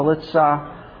Let's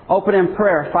open in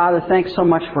prayer. Father, thanks so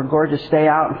much for a gorgeous day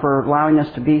out and for allowing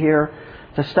us to be here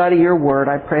to study your word.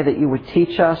 I pray that you would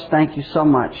teach us. Thank you so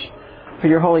much for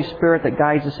your Holy Spirit that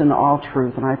guides us into all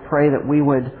truth. And I pray that we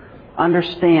would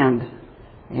understand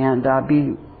and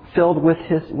be filled with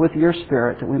your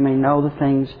Spirit, that we may know the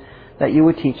things that you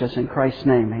would teach us. In Christ's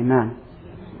name, amen.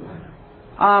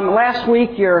 Last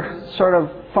week, your sort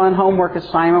of fun homework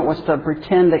assignment was to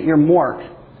pretend that you're Mork.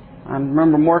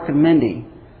 Remember Mork and Mindy?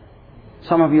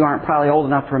 Some of you aren't probably old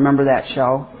enough to remember that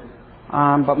show.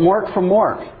 But Mork from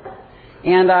Mork.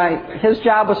 And his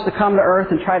job was to come to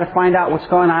Earth and try to find out what's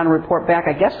going on and report back,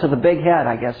 I guess, to the big head,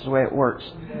 I guess is the way it works.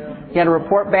 He had to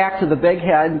report back to the big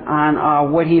head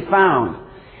on what he found.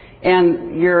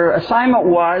 And your assignment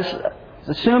was,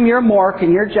 assume you're Mork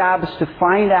and your job is to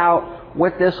find out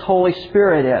what this Holy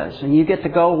Spirit is. And you get to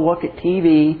go look at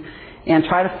TV and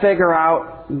try to figure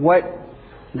out what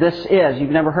this is. You've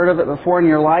never heard of it before in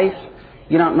your life.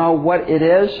 You don't know what it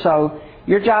is. So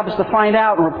your job is to find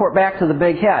out and report back to the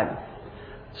big head.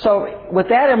 So with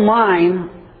that in mind,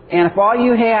 and if all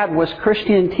you had was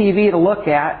Christian TV to look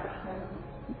at,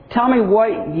 tell me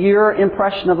what your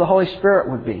impression of the Holy Spirit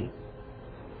would be.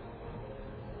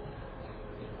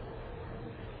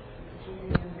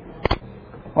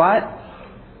 What?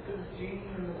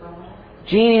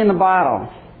 Genie in the bottle.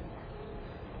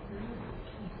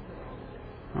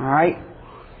 Alright?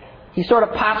 He sort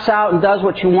of pops out and does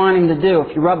what you want him to do.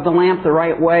 If you rub the lamp the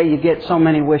right way, you get so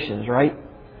many wishes, right?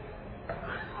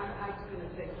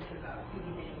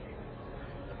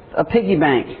 A piggy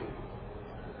bank.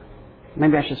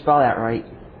 Maybe I should spell that right.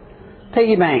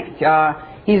 Piggy bank.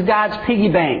 He's God's piggy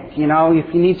bank. You know,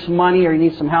 if you need some money or you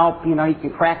need some help, you know, you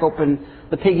can crack open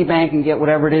the piggy bank and get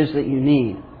whatever it is that you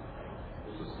need.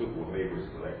 This is simple neighbors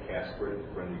like Casper, the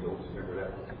friendly ghost. Remember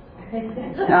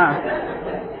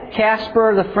that?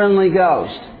 Casper, the friendly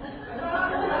ghost.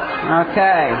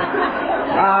 Okay.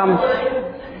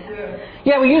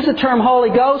 Yeah, we use the term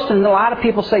Holy Ghost, and a lot of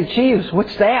people say, geez,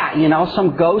 what's that? You know,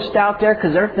 some ghost out there,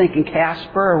 because they're thinking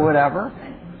Casper or whatever.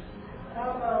 How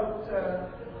about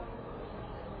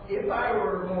if I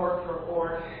were more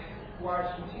for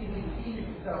watching TV,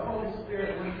 the Holy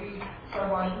Spirit would be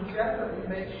someone who definitely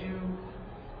makes you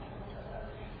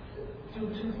do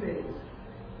two things.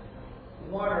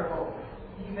 One or both.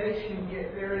 He makes you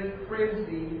get very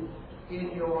frenzied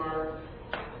in your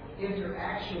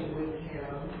interaction with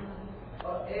him,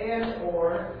 and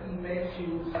or he makes you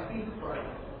speak for him.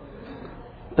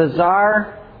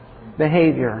 Bizarre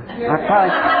behavior.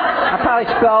 I probably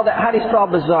spelled that. How do you spell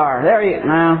bizarre? There you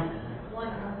go.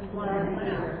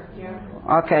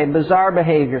 Okay, bizarre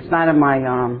behavior. It's not in my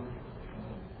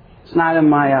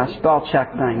spell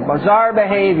check thing. Bizarre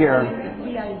behavior.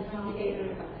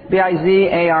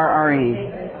 B-I-Z-A-R-R-E.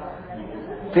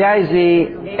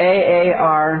 B-I-Z-A-A-R.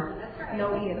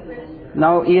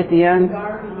 No E at the end?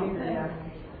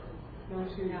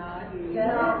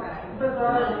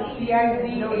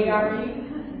 B-I-Z-A-R-E.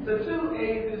 The two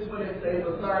A's is when it says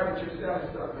bizarre that you're selling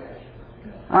stuff at.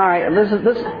 All right,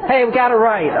 hey, we got it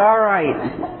right. All right.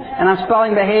 And I'm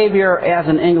spelling behavior as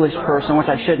an English person, which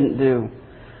I shouldn't do.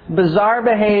 Bizarre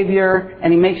behavior,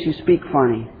 and he makes you speak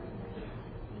funny.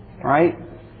 Right?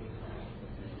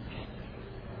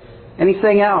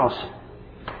 Anything else?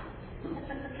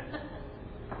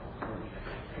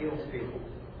 Heals people.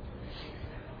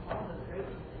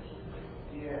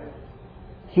 Yeah.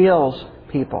 Heals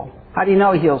people. How do you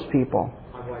know he heals people?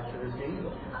 I watch Ernest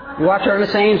Angel. You watch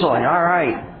Ernest Angel. All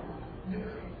right.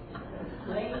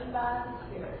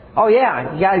 Oh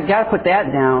yeah, you got to put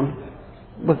that down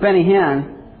with Benny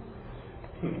Hinn.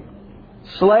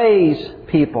 Slays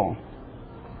people.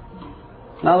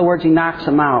 In other words, he knocks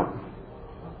them out.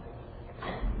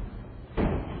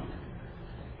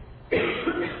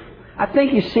 I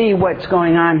think you see what's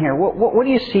going on here. What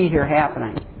do you see here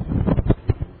happening?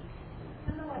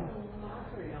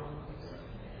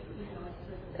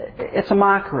 It's a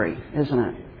mockery, isn't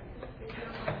it?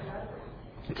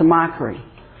 It's a mockery.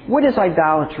 What is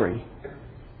idolatry?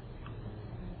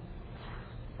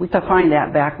 We defined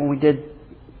that back when we did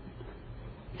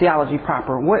theology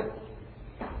proper.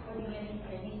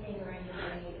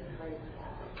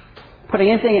 Putting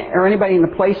anything or anybody in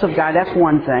the place of God, that's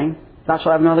one thing. Thou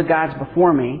shalt have no other gods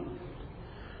before me.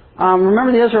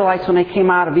 Remember the Israelites when they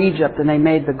came out of Egypt and they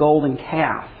made the golden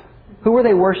calf. Who were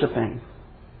they worshiping?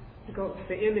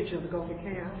 The image of the golden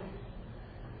calf.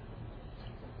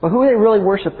 But who are they really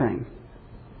worshiping?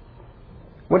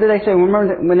 What did they say?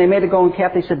 Remember when they made the golden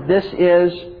calf, they said, this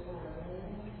is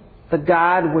the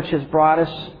God which has brought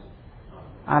us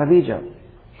out of Egypt.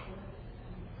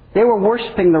 They were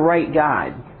worshiping the right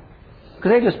God.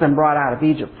 Because they've just been brought out of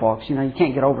Egypt, folks. You know, you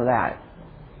can't get over that.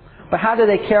 But how do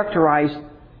they characterize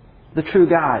the true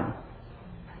God?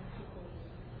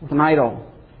 With an idol.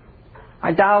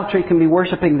 Idolatry can be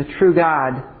worshiping the true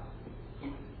God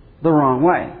the wrong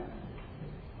way.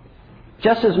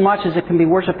 Just as much as it can be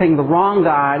worshiping the wrong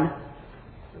God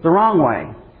the wrong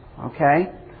way.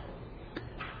 Okay?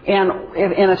 And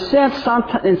in a sense,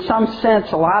 in some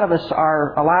sense, a lot of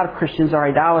Christians are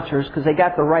idolaters because they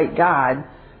got the right God,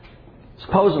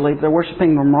 supposedly, but they're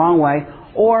worshiping them the wrong way,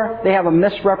 or they have a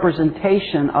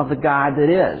misrepresentation of the God that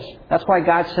is. That's why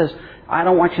God says, I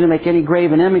don't want you to make any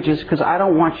graven images because I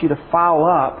don't want you to foul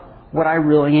up what I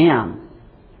really am.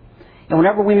 And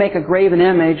whenever we make a graven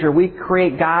image or we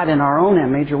create God in our own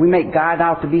image or we make God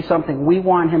out to be something we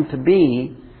want Him to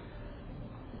be,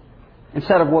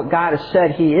 instead of what God has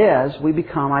said He is, we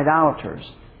become idolaters.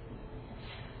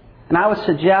 And I would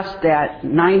suggest that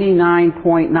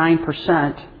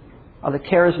 99.9% of the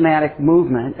charismatic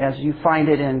movement, as you find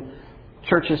it in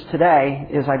churches today,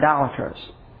 is idolatrous.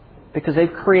 Because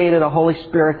they've created a Holy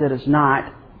Spirit that is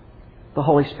not the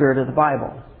Holy Spirit of the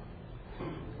Bible.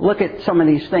 Look at some of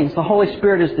these things. The Holy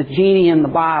Spirit is the genie in the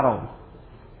bottle.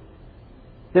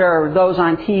 There are those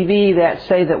on TV that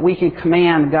say that we can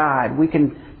command God. We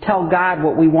can tell God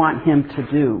what we want Him to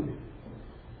do.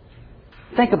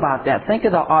 Think about that. Think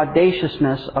of the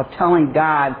audaciousness of telling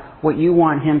God what you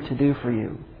want Him to do for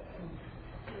you.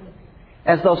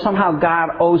 As though somehow God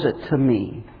owes it to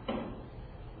me.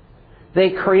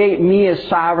 They create me as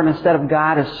sovereign instead of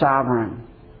God as sovereign.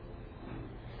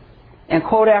 And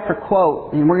quote after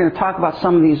quote, and we're going to talk about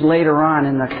some of these later on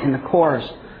in the course,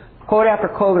 quote after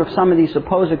quote of some of these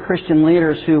supposed Christian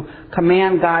leaders who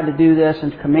command God to do this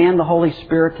and command the Holy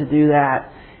Spirit to do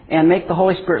that and make the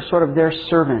Holy Spirit sort of their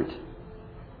servant.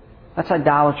 That's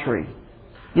idolatry.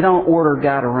 You don't order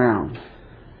God around.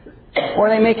 Or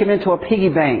they make Him into a piggy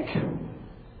bank.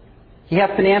 You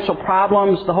have financial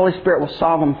problems, the Holy Spirit will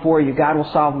solve them for you. God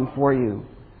will solve them for you.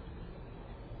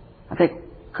 I think,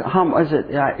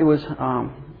 it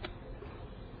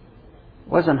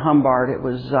wasn't Humbard, it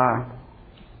was,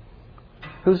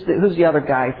 who's the other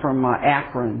guy from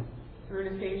Akron?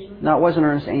 Ernest Angley? No, it wasn't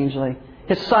Ernest Angley.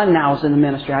 His son now is in the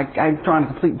ministry. I'm drawing a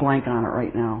complete blank on it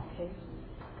right now. Okay.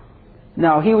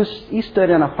 No, he stood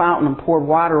in a fountain and poured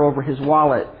water over his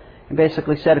wallet and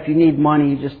basically said, if you need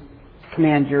money, you just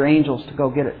command your angels to go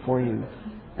get it for you.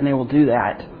 And they will do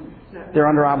that. They're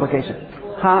under obligation.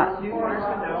 Huh?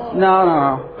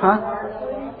 No. Huh?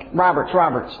 Roberts.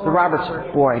 The Roberts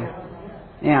boy.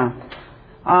 Yeah.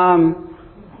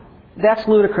 That's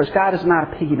ludicrous. God is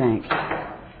not a piggy bank.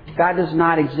 God does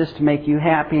not exist to make you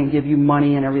happy and give you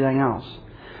money and everything else.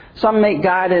 Some make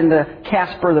God into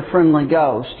Casper the Friendly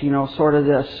Ghost, sort of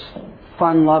this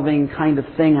fun-loving kind of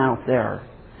thing out there.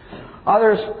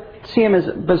 Others see Him as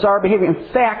bizarre behavior.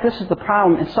 In fact, this is the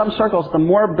problem. In some circles, the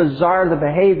more bizarre the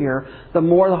behavior, the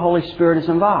more the Holy Spirit is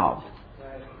involved.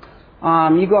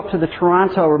 You go up to the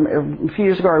Toronto, a few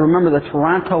years ago, I remember the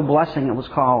Toronto Blessing, it was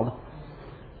called,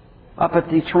 up at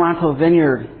the Toronto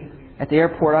Vineyard at the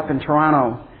airport up in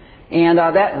Toronto. And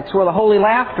that's where the Holy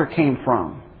Laughter came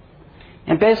from.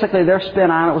 And basically their spin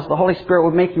on it was the Holy Spirit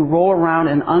would make you roll around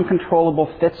in uncontrollable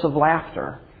fits of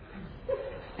laughter.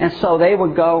 And so they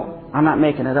would go, I'm not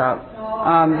making it up,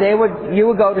 you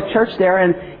would go to church there,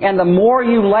 and the more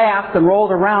you laughed and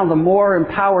rolled around, the more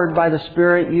empowered by the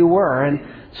Spirit you were. And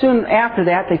soon after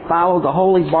that, they followed the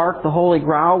holy bark, the holy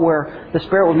growl, where the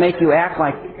Spirit would make you act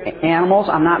like animals.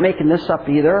 I'm not making this up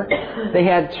either. They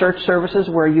had church services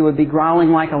where you would be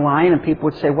growling like a lion, and people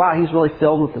would say, wow, he's really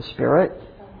filled with the Spirit.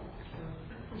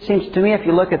 It seems to me, if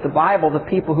you look at the Bible, the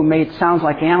people who made sounds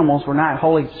like animals were not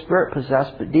Holy Spirit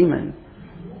possessed, but demon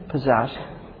possessed.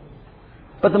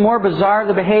 But the more bizarre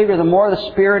the behavior, the more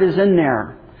the Spirit is in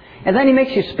there. And then He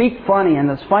makes you speak funny, and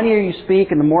the funnier you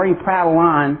speak and the more you prattle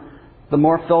on, the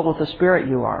more filled with the Spirit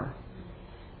you are.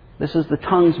 This is the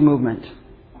tongues movement.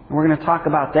 And we're going to talk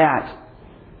about that.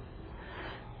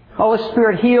 Holy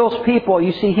Spirit heals people.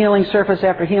 You see healing surface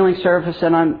after healing surface,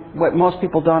 and what most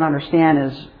people don't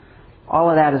understand is all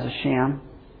of that is a sham.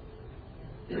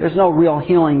 There's no real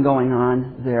healing going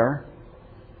on there.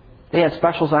 They had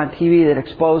specials on TV that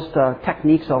exposed the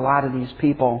techniques of a lot of these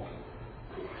people.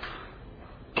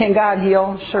 Can God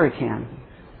heal? Sure He can.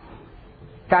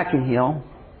 God can heal.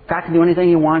 God can do anything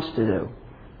He wants to do.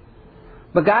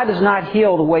 But God does not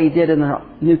heal the way He did in the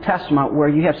New Testament, where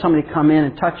you have somebody come in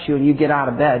and touch you and you get out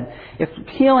of bed. If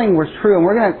healing was true, and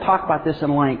we're going to talk about this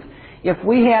in length, if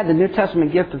we had the New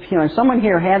Testament gift of healing, someone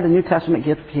here had the New Testament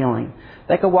gift of healing,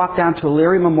 they could walk down to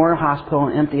Leary Memorial Hospital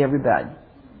and empty every bed.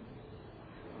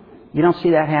 You don't see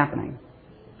that happening.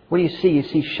 What do you see? You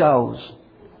see shows.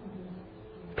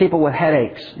 People with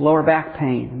headaches, lower back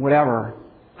pain, whatever.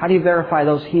 How do you verify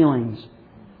those healings?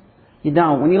 You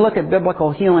don't. When you look at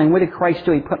biblical healing, what did Christ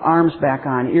do? He put arms back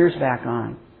on, ears back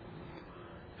on.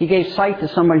 He gave sight to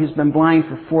somebody who's been blind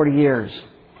for 40 years.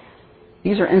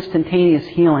 These are instantaneous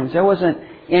healings. There wasn't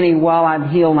any, well,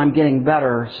 I'm healed and I'm getting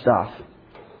better stuff.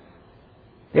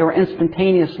 They were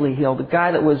instantaneously healed. The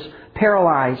guy that was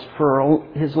paralyzed for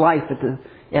his life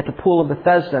at the pool of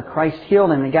Bethesda, Christ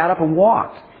healed him. He got up and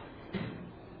walked.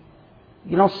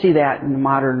 You don't see that in the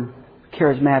modern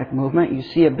charismatic movement. You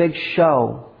see a big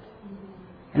show.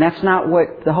 And that's not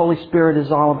what the Holy Spirit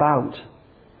is all about.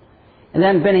 And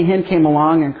then Benny Hinn came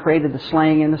along and created the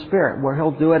slaying in the Spirit, where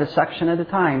he'll do it a section at a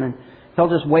time. And he'll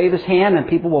just wave his hand and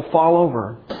people will fall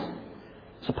over,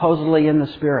 supposedly in the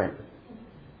Spirit.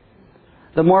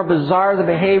 The more bizarre the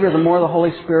behavior, the more the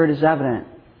Holy Spirit is evident.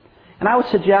 And I would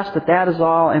suggest that that is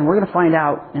all, and we're going to find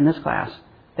out in this class,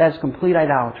 that is complete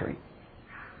idolatry.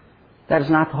 That is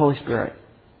not the Holy Spirit.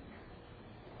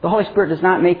 The Holy Spirit does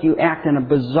not make you act in a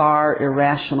bizarre,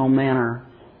 irrational manner.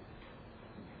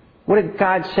 What did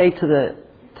God say to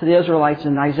the Israelites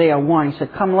in Isaiah 1? He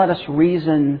said, "Come, let us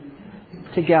reason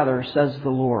together, says the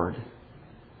Lord."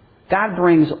 God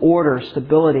brings order,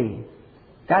 stability.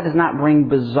 God does not bring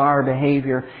bizarre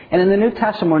behavior. And in the New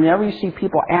Testament, whenever you see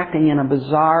people acting in a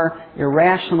bizarre,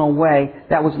 irrational way,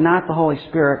 that was not the Holy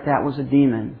Spirit, that was a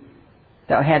demon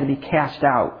that had to be cast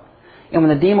out. And when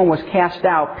the demon was cast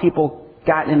out, people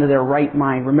got into their right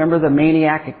mind. Remember the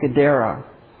maniac at Gadara?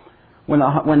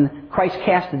 When Christ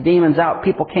cast the demons out,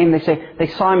 people came, they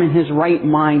saw him in his right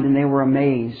mind and they were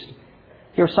amazed.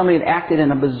 Here was somebody that acted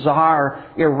in a bizarre,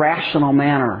 irrational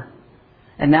manner.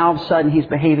 And now all of a sudden he's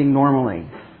behaving normally.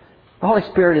 The Holy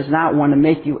Spirit is not one to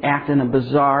make you act in a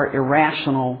bizarre,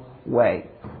 irrational way.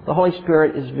 The Holy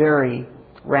Spirit is very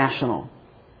rational.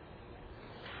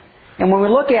 And when we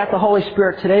look at the Holy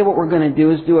Spirit today, what we're going to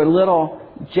do is do a little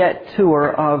jet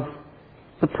tour of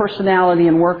the personality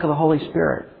and work of the Holy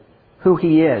Spirit. Who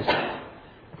He is.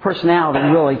 Personality,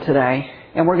 really, today.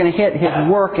 And we're going to hit His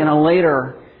work in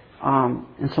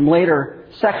some later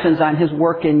sections on His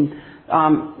work in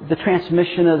the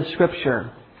transmission of the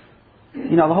Scripture.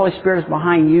 You know, the Holy Spirit is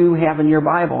behind you having your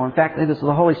Bible. In fact, it is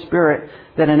the Holy Spirit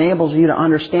that enables you to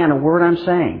understand a word I'm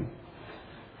saying.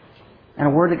 And a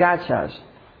word that God says.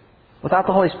 Without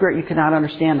the Holy Spirit, you cannot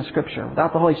understand the Scripture.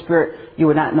 Without the Holy Spirit, you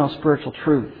would not know spiritual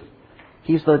truth.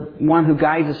 He's the one who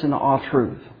guides us into all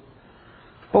truth.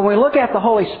 But when we look at the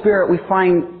Holy Spirit, we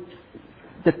find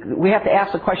that we have to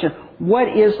ask the question, what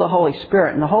is the Holy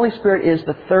Spirit? And the Holy Spirit is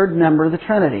the third member of the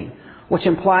Trinity, which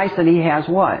implies that He has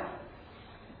what?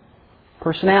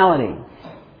 Personality.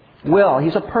 Will.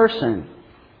 He's a person.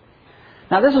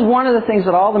 Now this is one of the things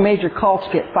that all the major cults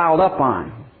get fouled up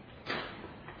on.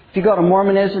 If you go to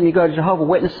Mormonism, you go to Jehovah's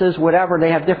Witnesses, whatever,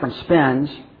 they have different spins.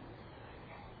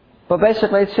 But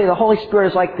basically, they'd say the Holy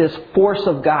Spirit is like this force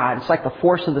of God. It's like the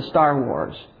force of the Star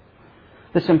Wars.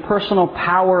 This impersonal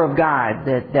power of God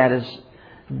that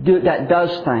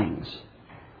does things.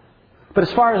 But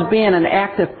as far as being an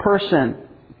active person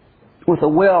with a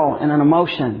will and an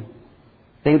emotion,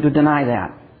 they would deny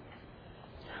that.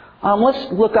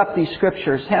 Let's look up these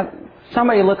scriptures. Have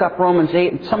somebody look up Romans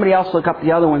 8 and somebody else look up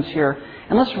the other ones here.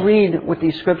 And let's read what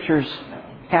these scriptures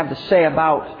have to say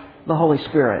about the Holy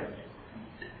Spirit.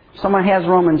 If someone has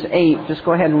Romans 8, just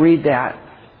go ahead and read that.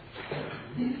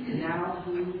 Now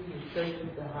he who searches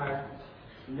the heart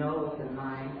knows what the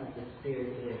mind of the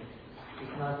Spirit is,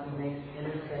 because he makes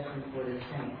intercession for the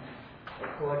saints,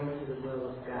 according to the will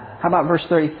of God. How about verse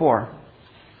 34?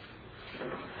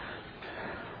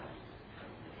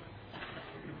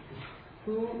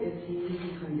 Who is he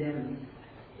who condemns?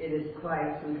 It is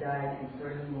Christ who died and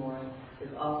furthermore is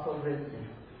also risen,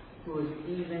 who is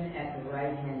even at the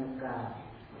right hand of God,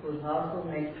 who also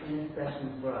makes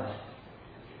intercession for us.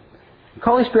 The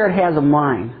Holy Spirit has a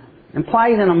mind.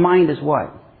 Implied in a mind is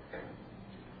what?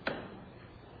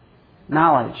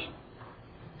 Knowledge.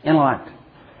 Intellect.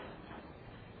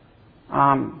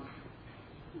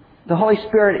 The Holy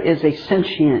Spirit is a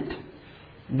sentient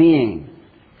being.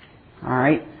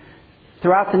 Alright?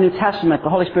 Throughout the New Testament,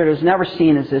 the Holy Spirit is never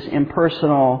seen as this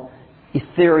impersonal,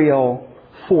 ethereal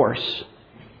force.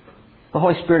 The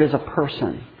Holy Spirit is a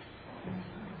person.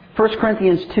 1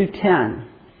 Corinthians 2:10.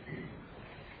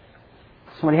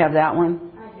 Somebody have that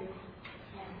one? I do.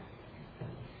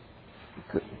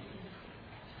 Good.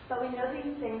 But we know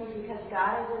these things because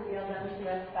God has revealed them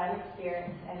to us by the Spirit,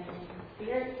 and the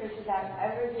Spirit searches out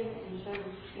everything and shows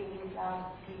the things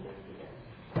out deep of secret.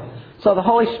 So the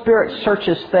Holy Spirit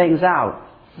searches things out.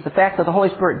 The fact that the Holy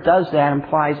Spirit does that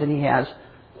implies that He has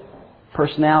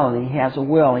personality. He has a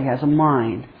will. He has a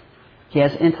mind. He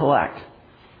has intellect.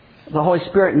 The Holy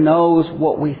Spirit knows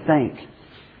what we think.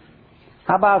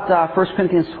 How about 1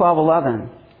 Corinthians 12:11?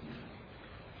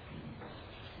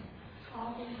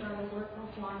 All these are the work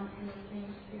of one and the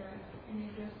same Spirit, and He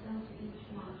gives them to each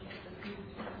one as He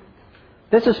chooses.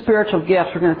 This is spiritual gifts.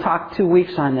 We're going to talk 2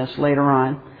 weeks on this later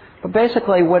on. But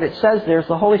basically what it says there is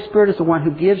the Holy Spirit is the one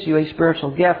who gives you a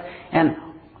spiritual gift, and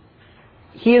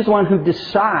He is the one who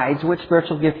decides which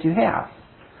spiritual gift you have.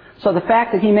 So the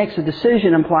fact that He makes a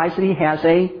decision implies that He has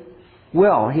a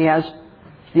will. He has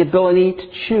the ability to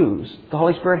choose. The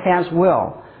Holy Spirit has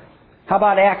will. How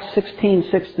about Acts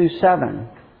 16:6-7?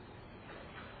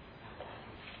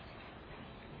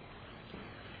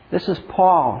 This is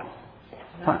Paul.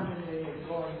 Now when they had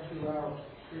gone throughout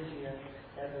Phrygia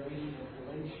and the region of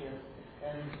Galatia,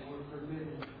 and were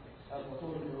forbidden of the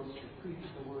Holy Ghost to preach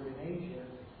the word in Asia,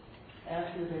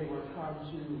 after they were come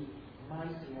to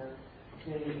Mysia,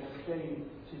 they essayed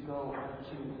to go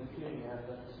unto Bithynia,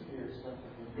 but the Spirit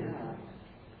suffered them not.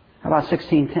 How about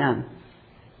 16:10?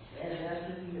 And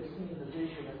after he had seen the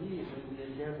vision, immediately we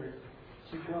endeavored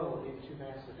to go into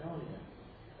Macedonia,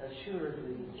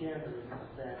 assuredly gathering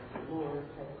that the Lord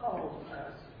had called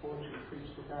us for to preach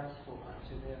the gospel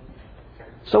unto them.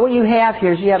 So what you have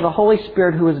here is you have the Holy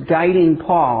Spirit who is guiding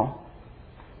Paul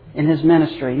in his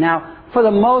ministry. Now, for the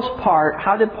most part,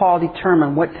 how did Paul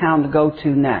determine what town to go to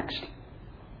next?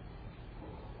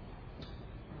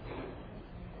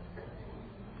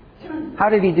 How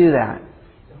did he do that?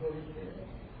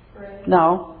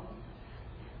 No.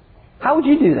 How would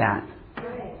you do that?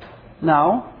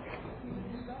 No.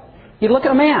 You look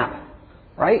at a map,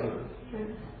 right?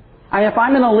 I mean, if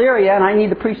I'm in Elyria and I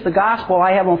need to preach the gospel,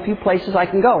 I have a few places I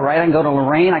can go, right? I can go to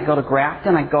Lorraine, I can go to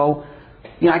Grafton, I go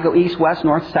east, west,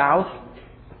 north, south.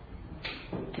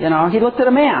 He looked at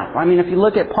a map. I mean, if you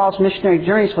look at Paul's missionary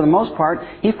journeys, for the most part,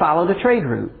 he followed a trade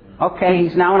route. Okay,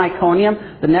 he's now in Iconium.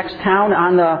 The next town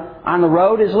on the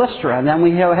road is Lystra, and then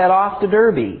we head off to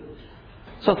Derbe.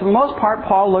 So for the most part,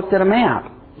 Paul looked at a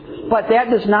map. But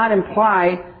that does not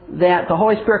imply that the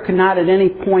Holy Spirit could not at any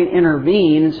point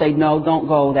intervene and say, no, don't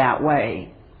go that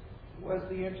way. Was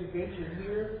the intervention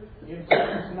here in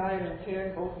verses 9 and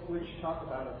 10, both of which talk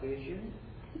about a vision?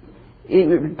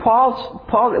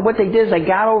 Paul, what they did is they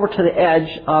got over to the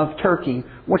edge of Turkey,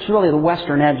 which is really the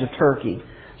western edge of Turkey.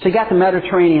 So you got the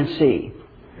Mediterranean Sea.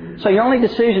 So your only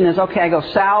decision is, okay, I go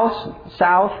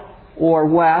south, or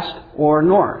west, or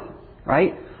north,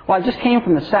 right? Well, I just came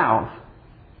from the south.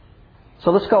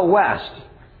 So let's go west.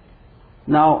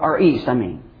 No, or east, I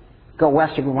mean. Go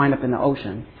west, you can wind up in the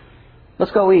ocean.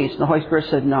 Let's go east. The Holy Spirit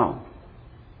said no.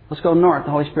 Let's go north.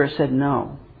 The Holy Spirit said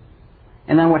no.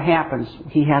 And then what happens?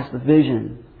 He has the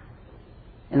vision.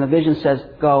 And the vision says,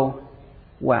 go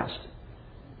west.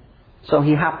 So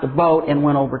he hopped a boat and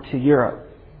went over to Europe.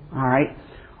 All right?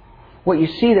 What you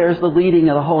see there is the leading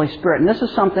of the Holy Spirit. And this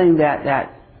is something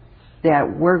that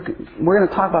we're going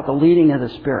to talk about, the leading of the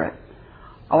Spirit.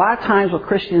 A lot of times what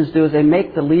Christians do is they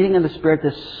make the leading of the Spirit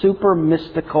this super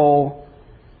mystical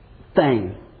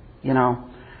thing.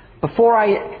 Before I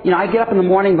get up in the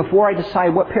morning, before I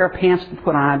decide what pair of pants to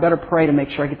put on, I better pray to make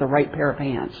sure I get the right pair of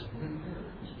pants.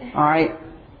 All right?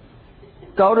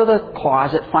 Go to the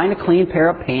closet, find a clean pair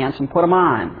of pants, and put them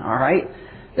on. All right?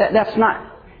 That's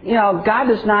not, God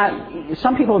does not,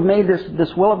 some people have made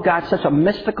this will of God such a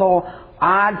mystical,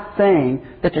 odd thing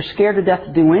that they're scared to death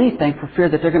to do anything for fear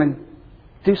that they're going to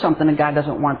do something that God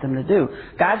doesn't want them to do.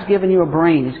 God's given you a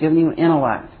brain. He's given you an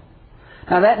intellect.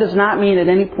 Now that does not mean at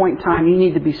any point in time you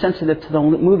need to be sensitive to the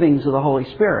movings of the Holy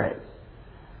Spirit.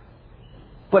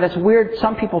 But it's weird,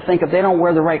 some people think if they don't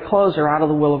wear the right clothes, they're out of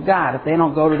the will of God. If they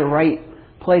don't go to the right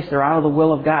place, they're out of the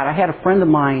will of God. I had a friend of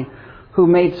mine who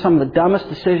made some of the dumbest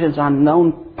decisions on the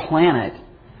known planet.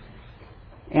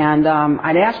 And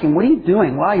I'd ask him, what are you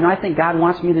doing? Well, I think God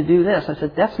wants me to do this. I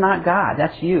said, that's not God,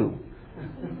 that's you.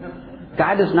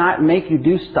 God does not make you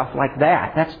do stuff like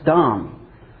that. That's dumb.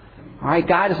 All right,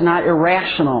 God is not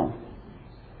irrational.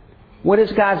 What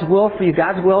is God's will for you?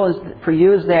 God's will for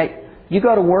you is that you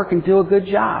go to work and do a good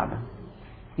job.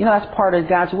 That's part of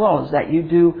God's will, is that you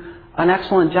do an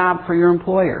excellent job for your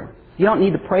employer. You don't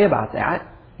need to pray about that.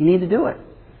 You need to do it.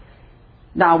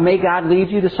 Now, may God lead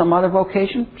you to some other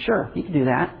vocation? Sure, He can do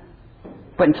that.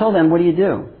 But until then, what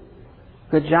do?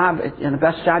 Good job, and the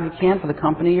best job you can for the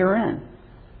company you're in.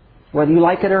 Whether you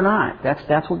like it or not.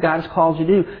 That's what God has called you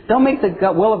to do. Don't make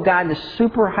the will of God this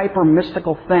super hyper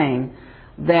mystical thing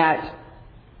that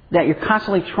you're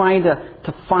constantly trying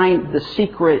to find the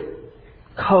secret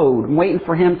code, waiting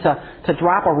for Him to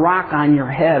drop a rock on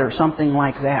your head or something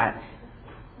like that.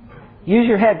 Use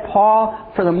your head.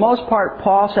 Paul, for the most part,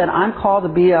 Paul said, I'm called to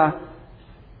be a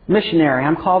missionary.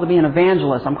 I'm called to be an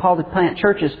evangelist. I'm called to plant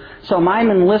churches. So I'm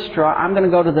in Lystra. I'm going to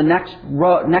go to the next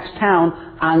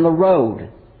town on the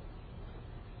road.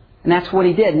 And that's what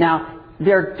he did. Now,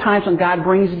 there are times when God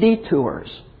brings detours.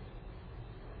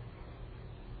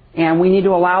 And we need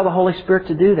to allow the Holy Spirit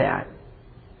to do that.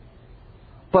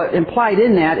 But implied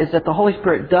in that is that the Holy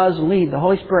Spirit does lead. The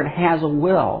Holy Spirit has a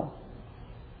will.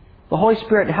 The Holy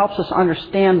Spirit helps us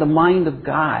understand the mind of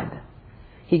God.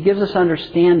 He gives us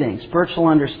understanding, spiritual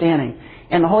understanding.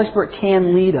 And the Holy Spirit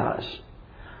can lead us.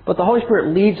 But the Holy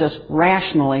Spirit leads us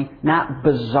rationally, not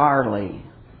bizarrely.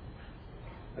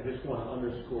 I just want to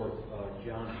underscore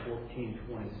John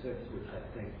 14:26, which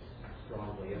I think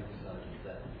strongly emphasizes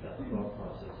that thought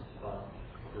process about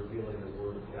revealing the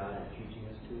Word of God and teaching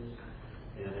us to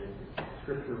us. And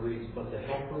Scripture reads, "But the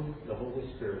Helper, the Holy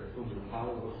Spirit, whom the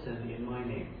Father will send in my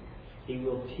name, He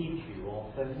will teach you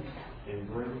all things and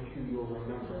bring to your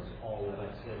remembrance all that I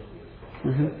said to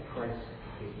you." That Christ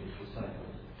gave His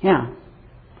disciples. Yeah.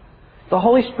 The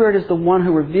Holy Spirit is the one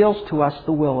who reveals to us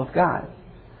the will of God.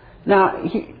 Now,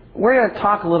 we're going to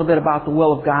talk a little bit about the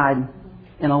will of God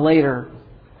in a later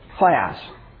class.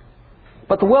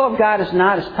 But the will of God is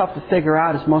not as tough to figure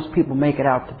out as most people make it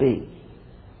out to be.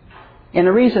 And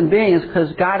the reason being is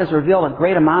because God has revealed a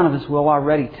great amount of His will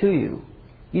already to you.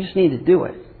 You just need to do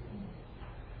it.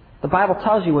 The Bible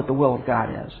tells you what the will of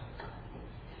God is.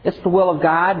 It's the will of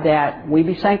God that we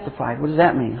be sanctified. What does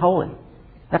that mean? Holy.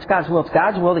 That's God's will. It's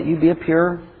God's will that you be a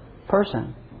pure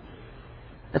person.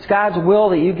 It's God's will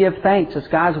that you give thanks. It's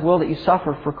God's will that you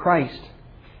suffer for Christ.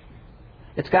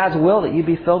 It's God's will that you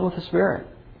be filled with the Spirit.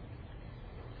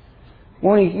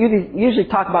 When you usually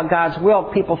talk about God's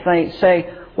will, people say,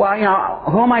 well, you know,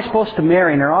 who am I supposed to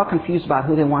marry? And they're all confused about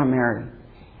who they want to marry.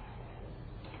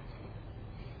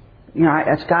 You know,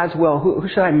 it's God's will. Who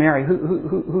should I marry?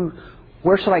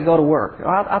 Where should I go to work?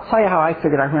 I'll tell you how I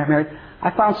figured out who I married.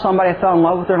 I found somebody, I fell in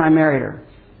love with her, and I married her.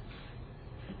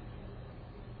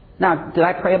 Now, did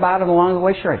I pray about it along the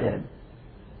way? Sure I did.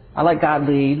 I let God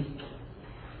lead.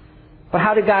 But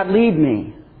how did God lead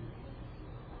me?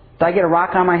 Did I get a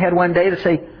rock on my head one day to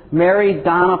say, marry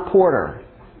Donna Porter?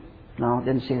 No,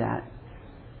 didn't see that.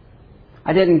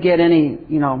 I didn't get any,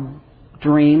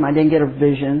 dream. I didn't get a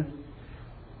vision.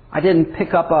 I didn't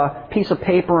pick up a piece of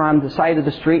paper on the side of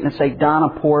the street and say,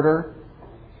 Donna Porter.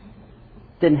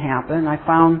 Didn't happen. I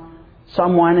found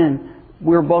someone and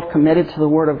we were both committed to the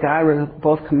Word of God. We were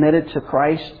both committed to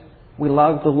Christ. We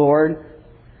loved the Lord.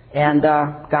 And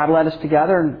God led us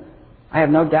together, and I have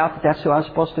no doubt that that's who I was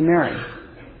supposed to marry.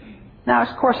 Now,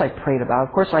 of course I prayed about it.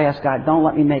 Of course I asked God, don't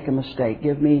let me make a mistake.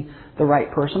 Give me the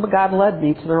right person. But God led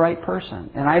me to the right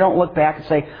person. And I don't look back and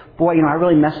say, boy, I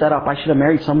really messed that up. I should have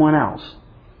married someone else.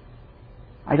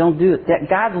 I don't do it.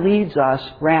 God leads us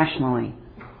rationally.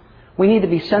 We need to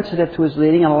be sensitive to His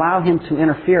leading and allow Him to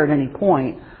interfere at any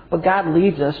point. But God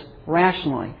leads us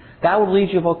rationally. God will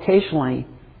lead you vocationally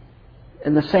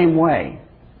in the same way.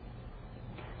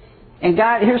 And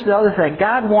God, here's the other thing.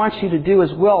 God wants you to do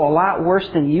His will a lot worse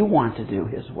than you want to do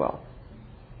His will.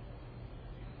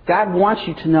 God wants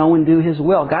you to know and do His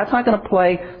will. God's not going to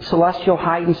play celestial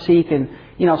hide and seek and,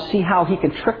 see how He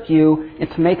can trick you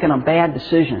into making a bad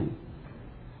decision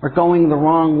or going the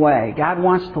wrong way. God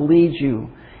wants to lead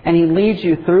you. And He leads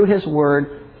you through His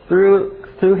Word,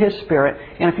 through His Spirit.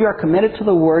 And if you are committed to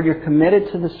the Word, you're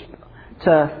committed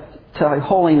to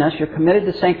holiness, you're committed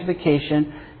to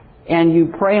sanctification, and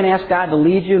you pray and ask God to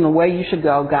lead you in the way you should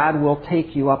go, God will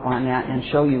take you up on that and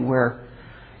show you where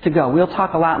to go. We'll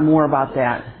talk a lot more about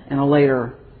that in a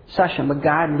later session. But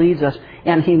God leads us,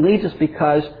 and He leads us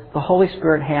because the Holy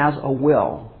Spirit has a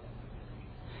will.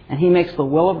 And He makes the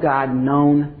will of God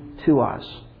known to us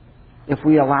if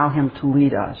we allow Him to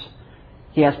lead us.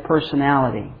 He has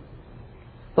personality.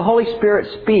 The Holy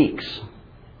Spirit speaks.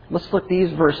 Let's look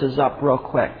these verses up real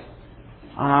quick.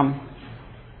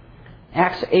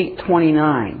 Acts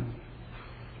 8:29.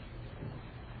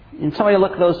 And somebody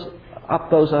look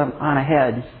those on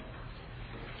ahead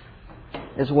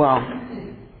as well.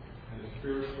 And the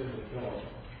Spirit said to Philip,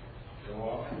 go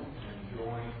up and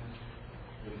join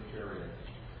this chariot.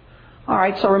 All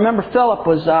right, so remember Philip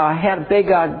had a big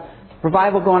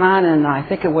revival going on in, I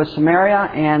think it was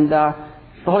Samaria, and the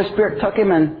Holy Spirit took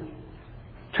him and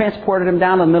transported him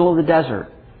down to the middle of the desert.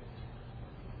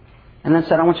 And then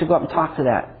said, I want you to go up and talk to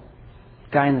that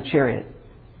guy in the chariot.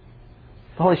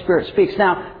 The Holy Spirit speaks.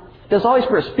 Now, does the Holy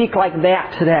Spirit speak like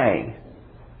that today?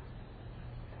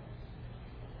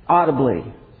 Audibly?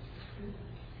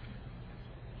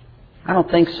 I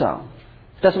don't think so.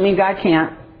 Doesn't mean God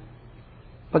can't.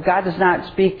 But God does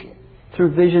not speak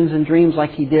through visions and dreams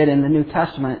like He did in the New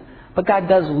Testament, but God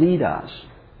does lead us.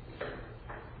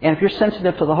 And if you're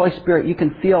sensitive to the Holy Spirit, you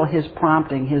can feel His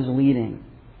prompting, His leading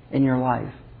in your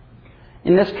life.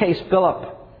 In this case, in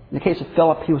the case of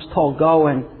Philip, he was told, go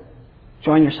and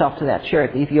join yourself to that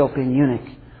chariot, the Ethiopian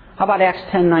eunuch. How about Acts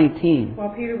 10:19? While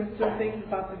Peter was still thinking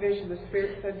about the vision, the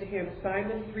Spirit said to him,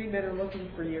 Simon, 3 men are looking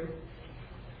for you.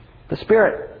 The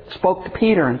Spirit spoke to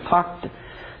Peter and talked.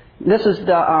 This is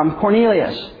the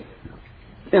Cornelius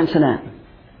incident,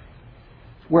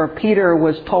 where Peter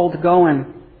was told to go and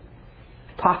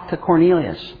talk to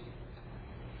Cornelius.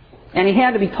 And he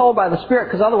had to be told by the Spirit,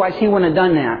 because otherwise he wouldn't have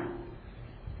done that.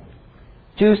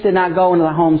 Jews did not go into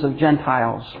the homes of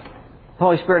Gentiles. The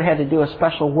Holy Spirit had to do a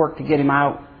special work to get him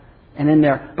out and in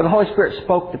there. But the Holy Spirit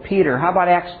spoke to Peter. How about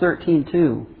Acts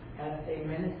 13:2? As they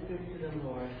ministered to the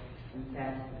Lord and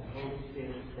fasted, the Holy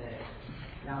Spirit said,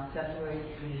 now separate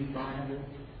me Barnabas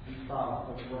and Saul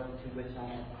for the work to which I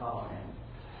have called them.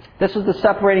 This is the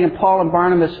separating of Paul and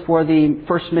Barnabas for the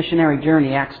first missionary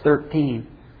journey, Acts 13.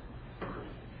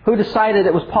 Who decided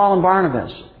it was Paul and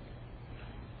Barnabas?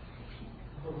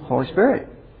 Holy Spirit.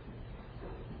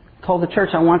 Told the church,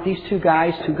 I want these two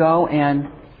guys to go and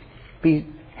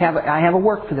I have a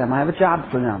work for them. I have a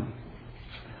job for them.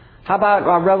 How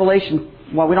about Revelation?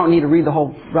 Well, we don't need to read the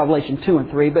whole Revelation 2 and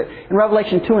 3, but in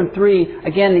Revelation 2 and 3,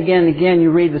 again and again and again,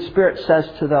 you read the Spirit says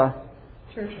to the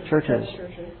churches.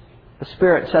 The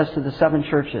Spirit says to the 7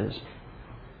 churches.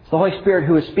 It's the Holy Spirit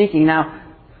who is speaking. Now,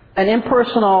 an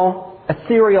impersonal,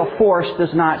 ethereal force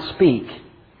does not speak.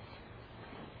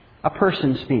 A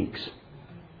person speaks.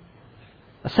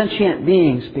 A sentient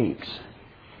being speaks.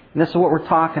 And this is what we're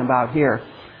talking about here.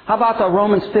 How about the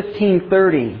Romans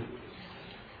 15:30?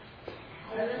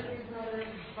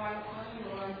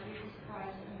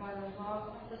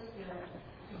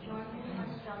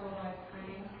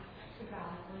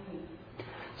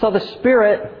 So the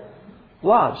Spirit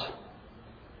loves.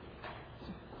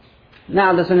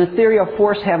 Now, does an ethereal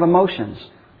force have emotions?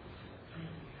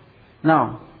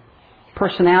 No.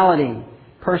 Personality,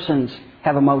 persons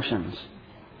have emotions.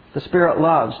 The Spirit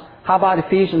loves. How about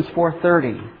Ephesians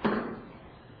 4:30?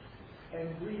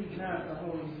 And grieve not the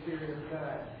Holy Spirit of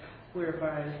God,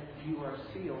 whereby you are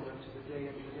sealed unto the day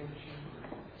of redemption.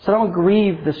 So don't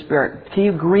grieve the Spirit. Can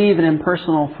you grieve an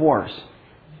impersonal force?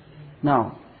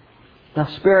 No. The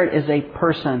Spirit is a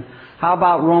person. How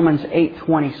about Romans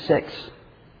 8:26?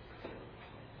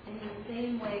 In the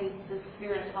same way, the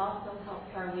Spirit also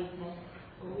helps our weakness,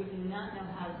 for we do not know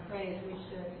how to pray as we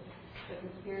should, but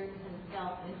the Spirit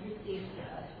Himself intercedes for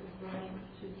us with groanings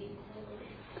too deep for words.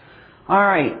 All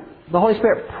right. The Holy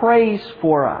Spirit prays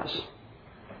for us.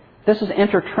 This is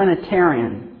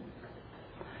intertrinitarian.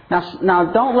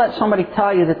 Now, don't let somebody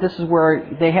tell you that this is where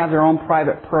they have their own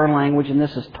private prayer language and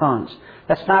this is tongues.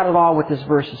 That's not at all what this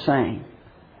verse is saying.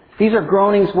 These are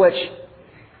groanings which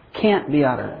can't be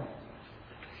uttered.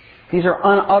 These are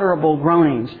unutterable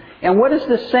groanings. And what is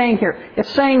this saying here?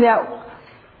 It's saying that,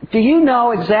 do you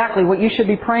know exactly what you should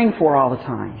be praying for all the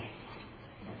time?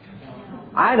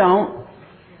 I don't.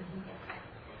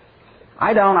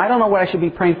 I don't know what I should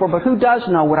be praying for, but who does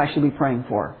know what I should be praying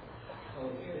for?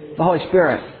 The Holy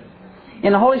Spirit.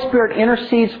 And the Holy Spirit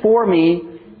intercedes for me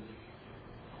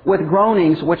with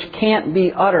groanings which can't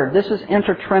be uttered. This is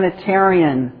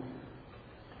intertrinitarian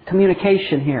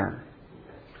communication here.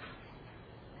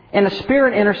 And the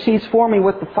Spirit intercedes for me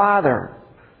with the Father.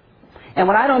 And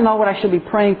when I don't know what I should be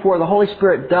praying for, the Holy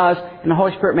Spirit does, and the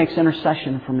Holy Spirit makes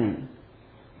intercession for me.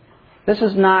 This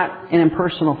is not an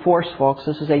impersonal force, folks.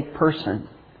 This is a person.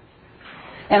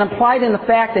 And implied in the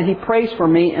fact that He prays for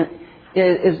me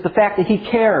is the fact that He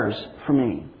cares for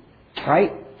me.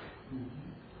 Right?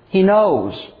 He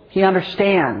knows. He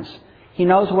understands. He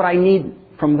knows what I need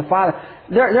from the Father.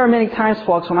 There are many times,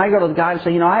 folks, when I go to God and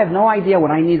say, I have no idea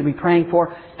what I need to be praying for.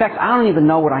 In fact, I don't even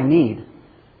know what I need.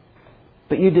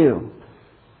 But you do.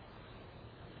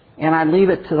 And I leave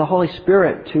it to the Holy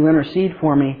Spirit to intercede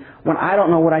for me when I don't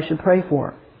know what I should pray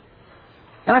for.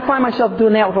 And I find myself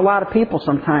doing that with a lot of people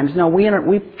sometimes.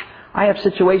 I have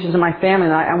situations in my family,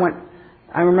 and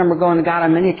I remember going to God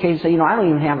on many occasions and saying, I don't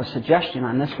even have a suggestion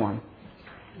on this one.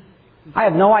 I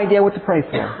have no idea what to pray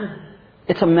for.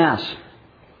 It's a mess.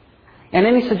 And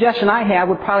any suggestion I have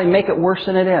would probably make it worse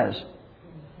than it is.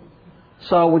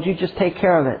 So would you just take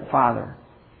care of it, Father?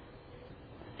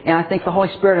 And I think the Holy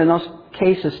Spirit in those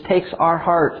cases takes our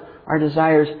heart, our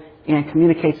desires, and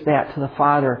communicates that to the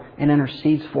Father and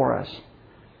intercedes for us.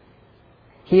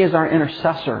 He is our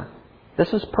intercessor.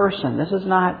 This is person. This is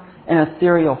not an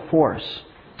ethereal force.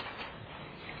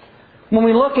 When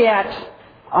we look at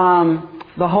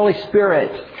the Holy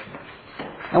Spirit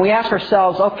and we ask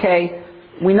ourselves, okay,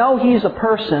 we know He's a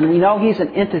person, we know He's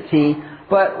an entity,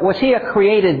 but was He a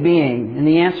created being? And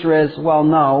the answer is, well,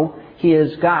 no, He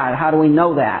is God. How do we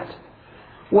know that?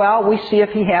 Well, we see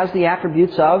if He has the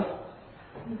attributes of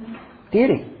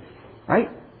deity, right?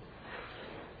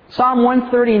 Psalm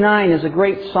 139 is a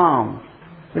great psalm.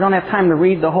 We don't have time to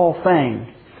read the whole thing.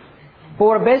 But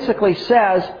what it basically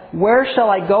says, where shall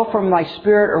I go from Thy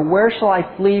Spirit, or where shall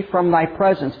I flee from Thy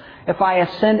presence? If I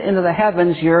ascend into the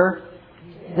heavens, You're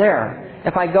there.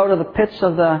 If I go to the pits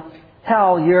of the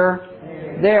hell, You're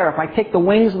there. If I take the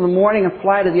wings of the morning and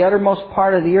fly to the uttermost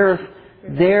part of the earth,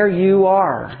 there You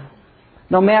are.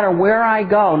 No matter where I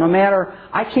go,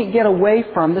 I can't get away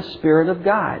from the Spirit of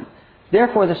God.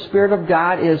 Therefore, the Spirit of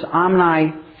God is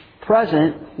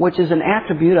omnipresent, which is an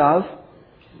attribute of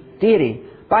deity.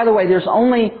 By the way, there's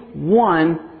only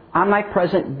one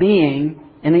omnipresent being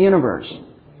in the universe.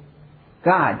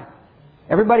 God.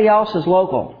 Everybody else is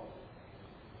local.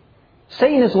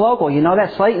 Satan is local. You know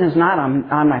that? Satan is not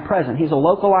omnipresent. He's a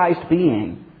localized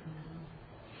being.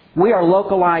 We are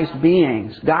localized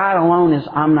beings. God alone is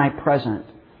omnipresent.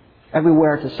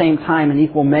 Everywhere at the same time in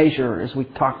equal measure, as we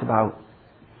talked about.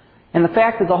 And the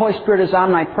fact that the Holy Spirit is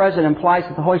omnipresent implies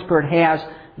that the Holy Spirit has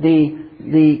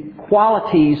the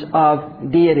qualities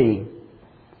of deity.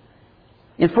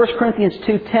 In 1 Corinthians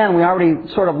 2:10, we already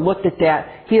sort of looked at that.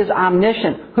 He is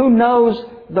omniscient. Who knows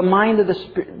the mind of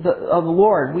the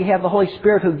Lord? We have the Holy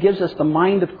Spirit who gives us the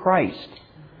mind of Christ.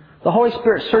 The Holy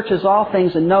Spirit searches all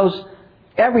things and knows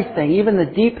everything, even the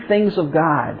deep things of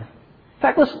God. In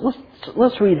fact,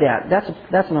 let's read that.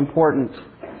 That's an important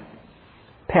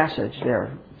passage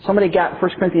there. Somebody got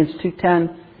 1 Corinthians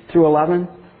 2:10 through 11?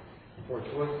 For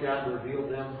it was God to reveal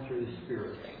them through the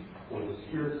Spirit. For the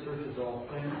Spirit searches all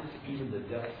things, even the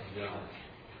depths of God.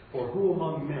 For who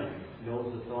among men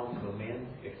knows the thoughts of a man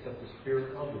except the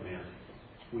Spirit of the man,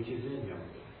 which is in him?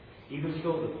 Even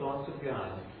so, the thoughts of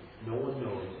God no one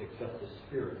knows except the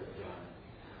Spirit of God.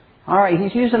 All right,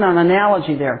 he's using an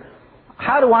analogy there.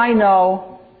 How do I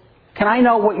know? Can I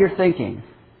know what you're thinking?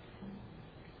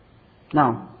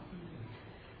 No.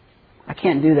 I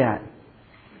can't do that.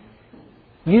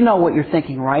 You know what you're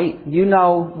thinking, right? You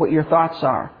know what your thoughts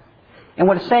are. And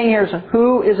what it's saying here is,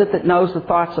 who is it that knows the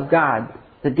thoughts of God?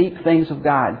 The deep things of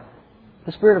God?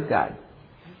 The Spirit of God.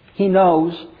 He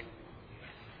knows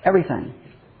everything.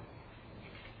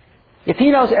 If He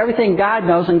knows everything God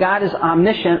knows, and God is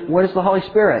omniscient, what is the Holy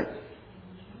Spirit?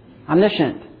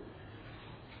 Omniscient.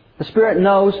 The Spirit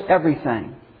knows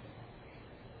everything.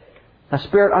 The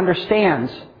Spirit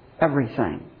understands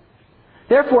everything.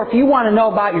 Therefore, if you want to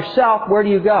know about yourself, where do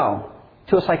you go?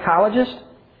 To a psychologist?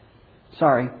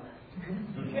 Sorry.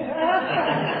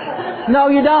 No,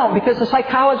 you don't, because the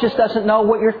psychologist doesn't know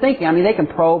what you're thinking. I mean, they can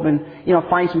probe and,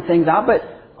 find some things out, but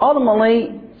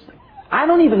ultimately, I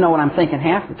don't even know what I'm thinking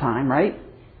half the time, right?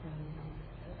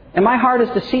 And my heart is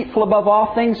deceitful above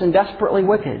all things and desperately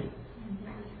wicked.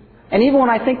 And even when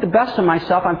I think the best of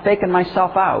myself, I'm faking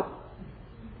myself out.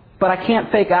 But I can't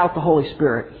fake out the Holy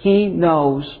Spirit. He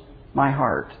knows my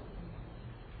heart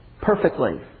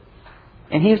perfectly.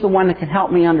 And He's the one that can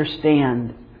help me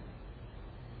understand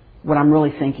what I'm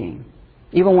really thinking.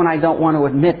 Even when I don't want to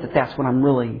admit that that's what I'm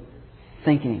really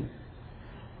thinking.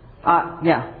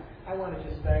 Yeah. I want to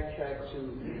just backtrack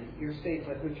to your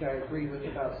statement, which I agree with,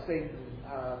 about Satan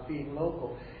being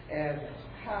local, and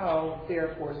how,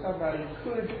 therefore, somebody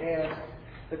could ask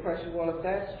the question, well, if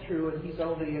that's true and He's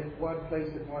only in one place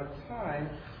at one time,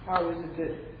 how is it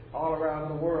that all around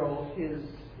the world His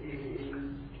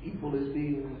evil is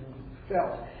being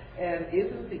felt? And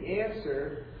isn't the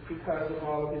answer because of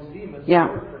all of His demons that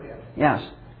work for Him? Yes.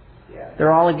 Yeah.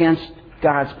 They're all against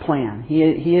God's plan. He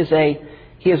has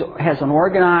an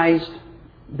organized.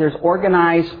 There's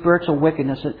organized spiritual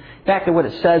wickedness. In fact, what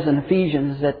it says in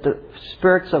Ephesians is that the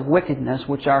spirits of wickedness,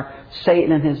 which are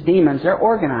Satan and his demons, they're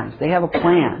organized. They have a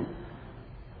plan.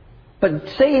 But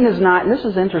Satan is not, and this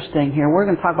is interesting here, we're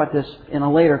going to talk about this in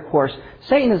a later course.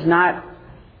 Satan is not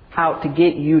out to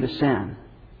get you to sin,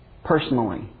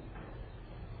 personally.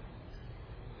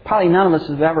 Probably none of us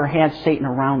have ever had Satan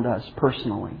around us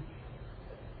personally.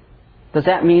 Does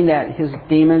that mean that his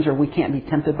demons, or we can't be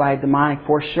tempted by a demonic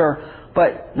force? Sure.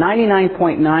 But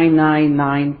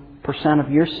 99.999%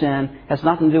 of your sin has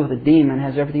nothing to do with a demon. It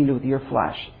has everything to do with your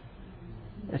flesh.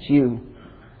 That's you.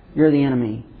 You're the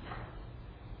enemy.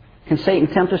 Can Satan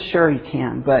tempt us? Sure, he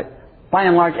can. But by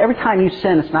and large, every time you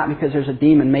sin, it's not because there's a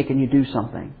demon making you do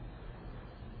something.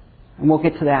 And we'll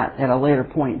get to that at a later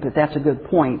point. But that's a good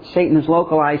point. Satan is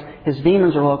localized. His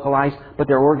demons are localized, but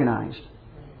they're organized.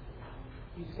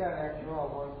 He's got, after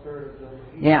all, 1/3 of the...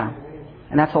 Yeah.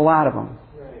 And that's a lot of them.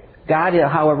 God,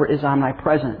 however, is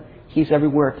omnipresent. He's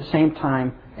everywhere at the same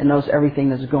time and knows everything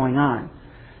that's going on.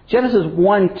 Genesis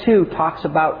 1:2 talks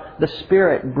about the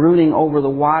Spirit brooding over the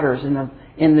waters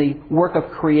in the work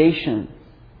of creation,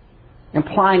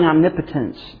 implying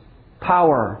omnipotence,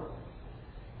 power.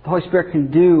 The Holy Spirit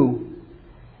can do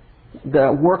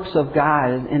the works of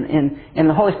God, and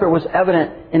the Holy Spirit was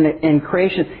evident in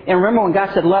creation. And remember when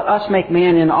God said, "Let us make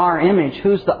man in our image,"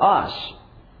 who's the us?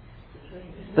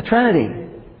 The Trinity.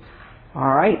 All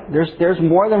right? There's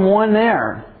more than one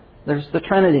there. There's the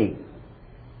Trinity.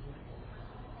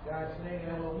 God's name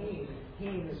Elohim. He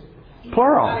is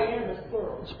Plural. I am is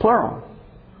plural. It's plural.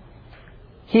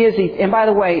 He is, and by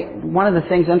the way, one of the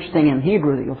things interesting in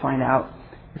Hebrew that you'll find out,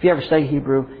 if you ever study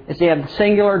Hebrew, is they have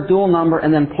singular, dual number,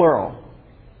 and then plural.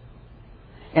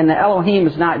 And the Elohim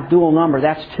is not dual number.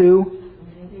 That's two.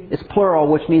 It's plural,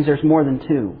 which means there's more than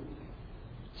two.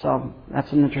 So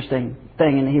that's an interesting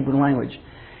thing in the Hebrew language.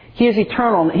 He is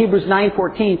eternal. Hebrews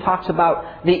 9:14 talks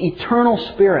about the eternal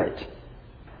Spirit.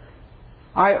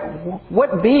 All right,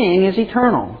 what being is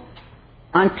eternal?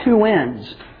 On two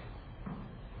ends.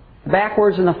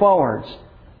 Backwards and the forwards.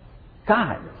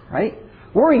 God, right?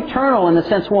 We're eternal in the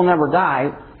sense we'll never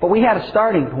die, but we had a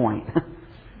starting point.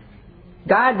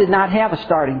 God did not have a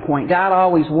starting point. God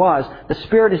always was. The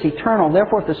Spirit is eternal.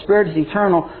 Therefore, if the Spirit is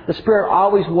eternal, the Spirit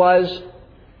always was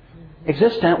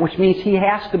existent, which means He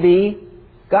has to be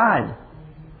God.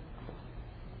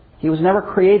 He was never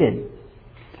created.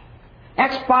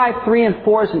 Acts 5:3 and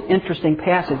 4 is an interesting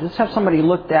passage. Let's have somebody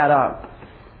look that up.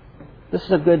 This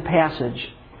is a good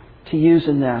passage to use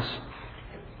in this.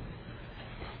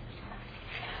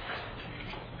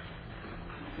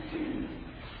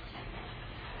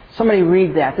 Somebody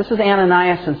read that. This is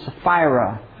Ananias and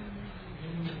Sapphira.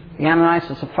 The Ananias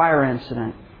and Sapphira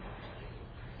incident.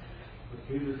 But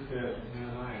Peter said,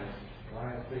 Ananias, why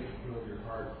hast thou filled your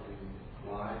heart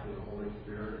to lie to the Holy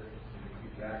Spirit and to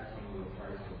keep back some of the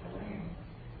price of the land?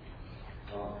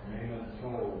 While it remained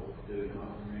unsold, did it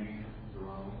not remain your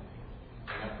own?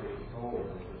 After it was sold,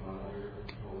 it was not under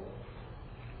control.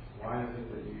 Why is it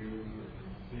that you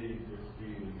conceive this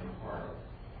deed in your heart?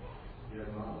 You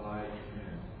have not lied to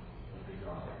men, but to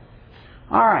God.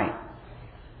 All right.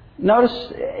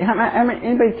 Notice,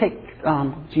 anybody take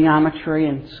geometry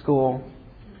in school?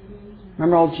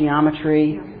 Remember old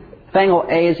geometry? If angle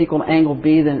A is equal to angle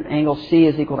B, then angle C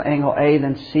is equal to angle A,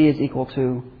 then C is equal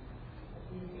to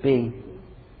B.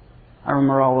 I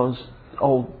remember all those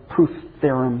old proof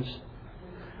theorems.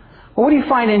 Well, what do you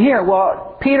find in here?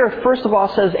 Well, Peter, first of all,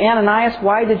 says, Ananias,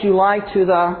 why did you lie to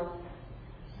the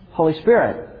Holy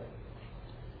Spirit?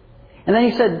 And then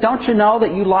he said, don't you know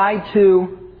that you lied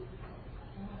to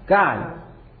God?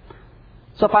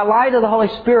 So if I lie to the Holy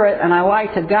Spirit and I lie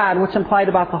to God, what's implied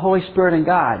about the Holy Spirit and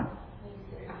God?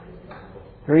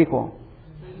 They're equal.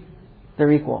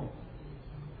 They're equal.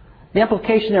 The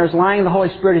implication there is lying to the Holy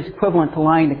Spirit is equivalent to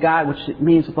lying to God, which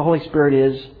means that the Holy Spirit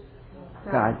is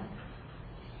God.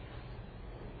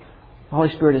 The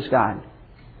Holy Spirit is God.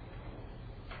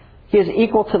 He is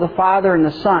equal to the Father and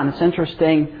the Son. It's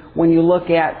interesting when you look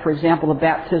at, for example, the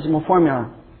baptismal formula.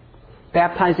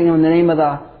 Baptizing Him in the name of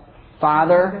the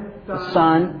Father, the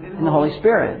Son, and the Holy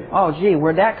Spirit. Oh, gee,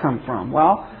 where'd that come from?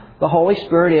 Well, the Holy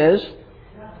Spirit is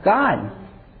God.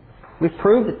 We've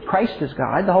proved that Christ is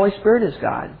God. The Holy Spirit is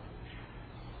God.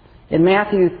 In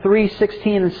Matthew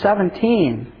 3:16 and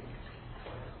 17,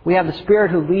 we have the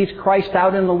Spirit who leads Christ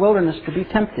out in the wilderness to be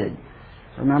tempted.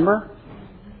 Remember?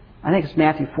 I think it's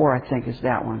Matthew 4, I think, is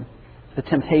that one. The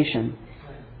temptation.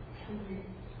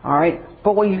 All right?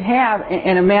 But what you have,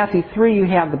 and in Matthew 3, you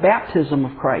have the baptism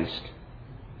of Christ.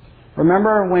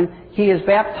 Remember when He is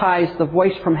baptized, the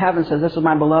voice from heaven says, this is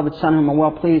my beloved Son whom I'm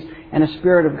well pleased, and the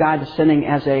Spirit of God descending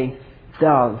as a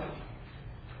dove.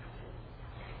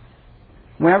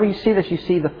 Whenever you see this, you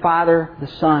see the Father, the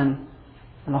Son,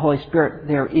 and the Holy Spirit.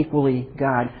 They are equally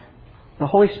God. The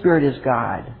Holy Spirit is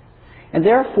God. And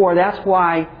therefore, that's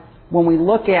why when we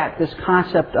look at this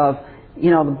concept of,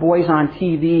 the boys on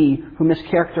TV who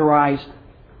mischaracterize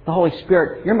the Holy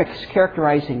Spirit, you're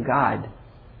mischaracterizing God.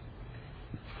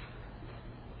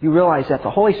 You realize that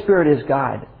the Holy Spirit is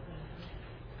God.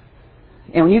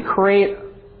 And when you create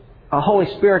a Holy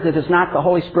Spirit that is not the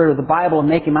Holy Spirit of the Bible and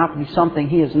make Him out to be something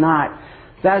He is not,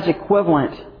 that is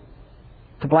equivalent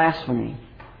to blasphemy.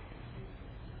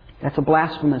 That's a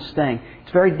blasphemous thing.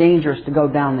 It's very dangerous to go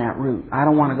down that route. I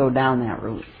don't want to go down that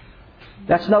route.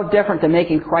 That's no different than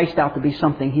making Christ out to be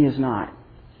something He is not.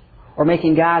 Or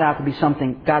making God out to be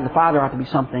something, God the Father out to be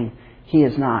something He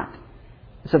is not.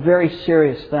 It's a very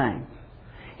serious thing.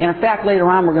 And in fact, later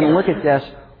on we're going to look at this.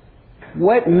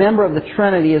 What member of the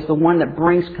Trinity is the one that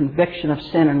brings conviction of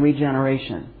sin and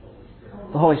regeneration?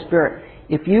 the Holy Spirit.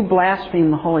 If you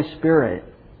blaspheme the Holy Spirit,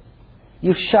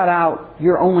 you shut out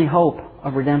your only hope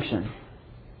of redemption.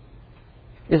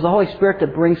 It is the Holy Spirit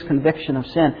that brings conviction of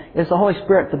sin. It is the Holy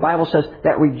Spirit, the Bible says,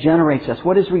 that regenerates us.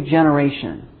 What is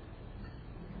regeneration?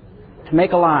 To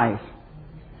make alive.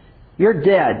 You're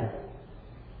dead.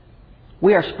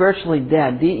 We are spiritually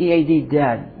dead. D-E-A-D,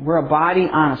 dead. We're a body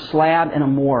on a slab in a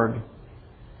morgue.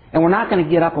 And we're not going to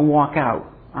get up and walk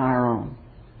out on our own.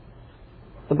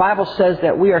 The Bible says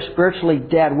that we are spiritually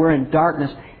dead. We're in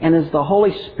darkness. And it's the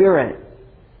Holy Spirit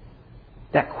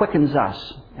that quickens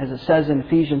us, as it says in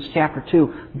Ephesians chapter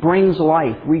 2, brings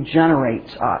life,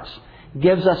 regenerates us,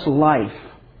 gives us life.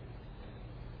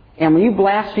 And when you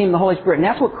blaspheme the Holy Spirit, and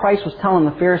that's what Christ was telling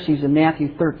the Pharisees in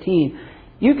Matthew 13,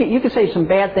 you can say some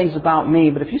bad things about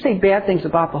me, but if you say bad things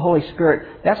about the Holy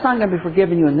Spirit, that's not going to be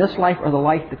forgiven you in this life or the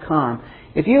life to come.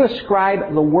 If you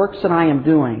ascribe the works that I am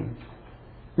doing,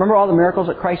 remember all the miracles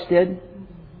that Christ did?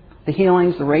 The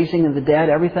healings, the raising of the dead,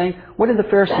 everything? What did the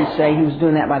Pharisees say He was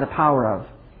doing that by the power of?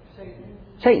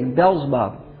 Satan,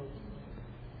 Beelzebub.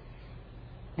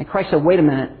 And Christ said, wait a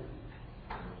minute.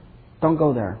 Don't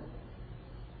go there.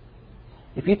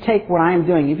 If you take what I am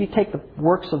doing, if you take the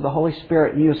works of the Holy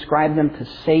Spirit and you ascribe them to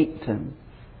Satan,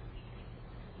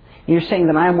 and you're saying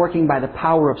that I am working by the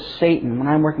power of Satan, when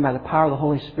I'm working by the power of the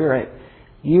Holy Spirit,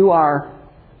 you are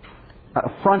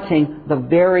affronting the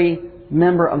very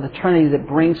member of the Trinity that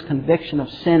brings conviction of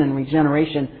sin and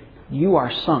regeneration. You are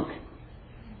sunk.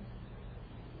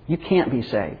 You can't be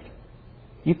saved.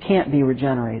 You can't be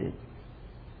regenerated.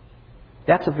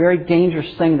 That's a very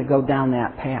dangerous thing to go down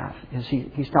that path, as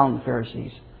he's telling the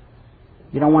Pharisees.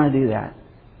 You don't want to do that.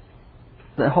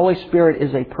 The Holy Spirit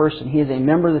is a person. He is a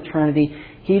member of the Trinity.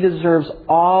 He deserves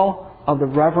all of the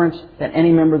reverence that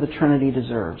any member of the Trinity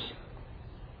deserves.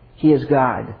 He is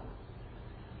God.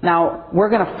 Now, we're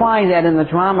going to find that in the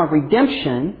drama of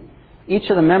redemption, each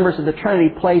of the members of the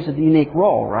Trinity plays a unique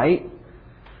role, right?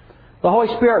 The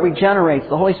Holy Spirit regenerates.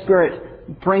 The Holy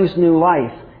Spirit brings new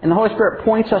life. And the Holy Spirit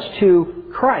points us to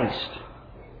Christ.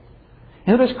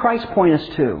 And who does Christ point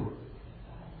us to?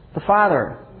 The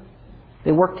Father.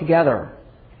 They work together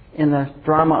in the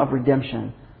drama of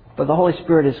redemption. But the Holy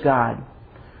Spirit is God.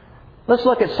 Let's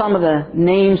look at some of the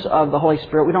names of the Holy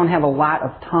Spirit. We don't have a lot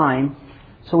of time,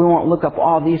 so we won't look up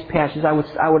all these passages.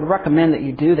 I would recommend that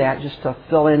you do that just to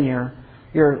fill in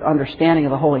your understanding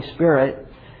of the Holy Spirit.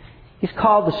 He's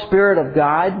called the Spirit of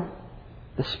God,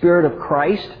 the Spirit of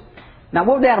Christ. Now,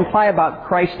 what would that imply about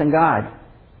Christ and God?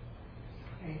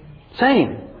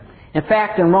 Same. In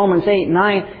fact, in Romans 8 and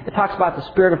 9, it talks about the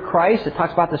Spirit of Christ. It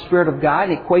talks about the Spirit of God.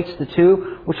 It equates the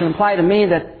two, which would imply to me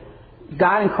that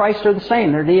God and Christ are the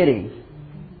same. They're deity.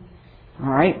 All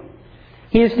right?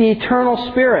 He is the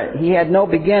eternal Spirit. He had no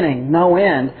beginning, no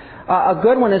end. A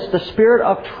good one is the Spirit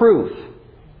of truth.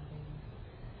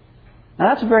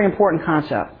 Now, that's a very important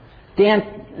concept.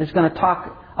 Dan is going to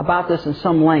talk about this in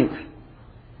some length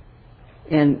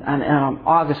in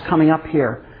August coming up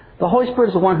here. The Holy Spirit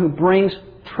is the one who brings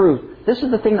truth. This is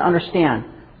the thing to understand.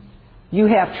 You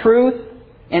have truth,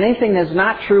 and anything that's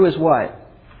not true is what?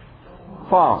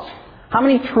 False. How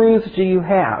many truths do you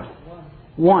have?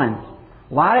 One.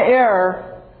 A lot of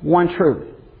error, one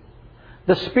truth.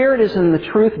 The Spirit is in the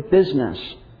truth business.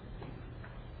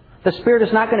 The Spirit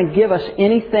is not going to give us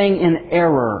anything in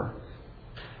error.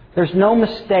 There's no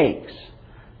mistakes.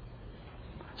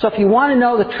 So if you want to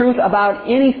know the truth about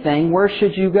anything, where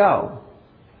should you go?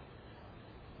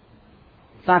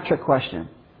 It's not a trick question.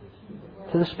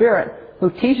 To the Spirit,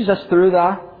 who teaches us through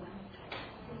the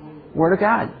Word of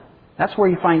God. That's where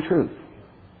you find truth.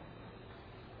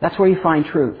 That's where you find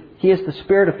truth. He is the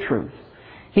Spirit of truth.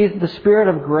 He is the Spirit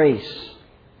of grace.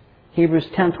 Hebrews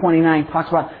 10:29 talks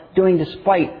about doing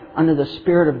despite under the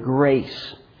Spirit of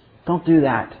grace. Don't do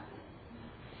that.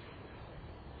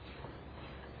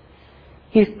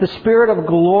 He's the Spirit of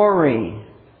glory.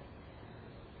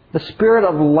 The Spirit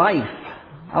of life.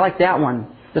 I like that one.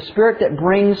 The Spirit that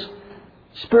brings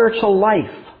spiritual life.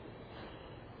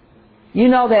 You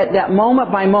know that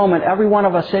moment by moment, every one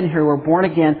of us in here, we're born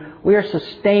again, we are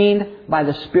sustained by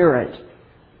the Spirit.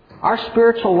 Our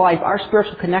spiritual life, our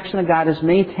spiritual connection to God is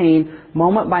maintained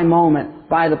moment by moment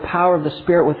by the power of the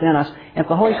Spirit within us. And if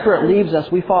the Holy Spirit leaves us,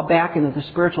 we fall back into the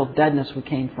spiritual deadness we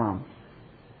came from.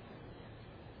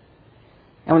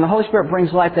 And when the Holy Spirit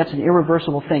brings life, that's an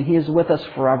irreversible thing. He is with us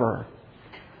forever.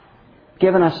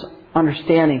 Giving us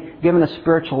understanding, giving us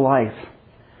spiritual life.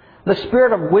 The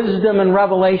Spirit of wisdom and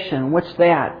revelation. What's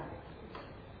that?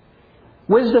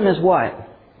 Wisdom is what?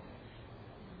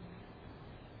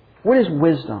 What is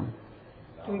wisdom?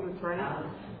 Doing what's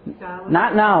right.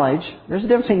 Not knowledge. There's a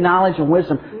difference between knowledge and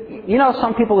wisdom. you know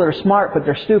some people that are smart, but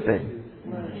they're stupid.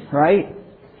 Right?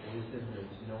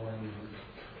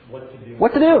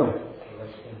 What to do?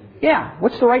 Yeah,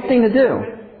 what's the right thing to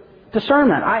do?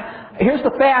 Discernment. Here's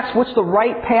the facts. What's the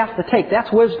right path to take?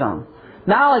 That's wisdom.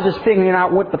 Knowledge is figuring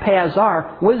out what the paths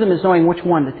are. Wisdom is knowing which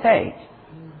one to take.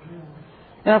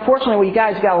 And unfortunately, you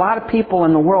guys got a lot of people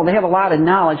in the world. They have a lot of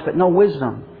knowledge, but no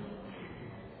wisdom.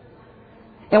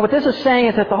 And what this is saying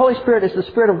is that the Holy Spirit is the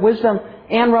Spirit of wisdom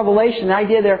and revelation. The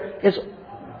idea there is,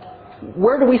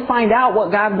 where do we find out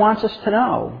what God wants us to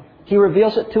know? He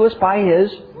reveals it to us by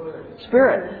His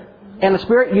Spirit. And the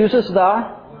Spirit uses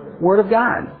the Word of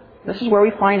God. This is where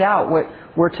we find out what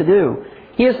we're to do.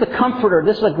 He is the Comforter.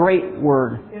 This is a great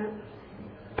word.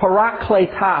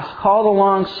 Parakletos, called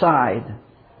alongside.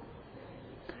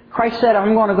 Christ said,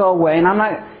 I'm going to go away, and I'm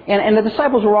not... And the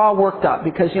disciples were all worked up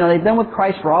because, they've been with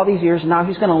Christ for all these years, and now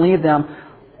He's going to leave them.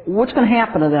 What's going to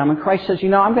happen to them? And Christ says,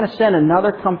 I'm going to send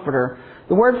another Comforter.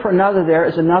 The word for another there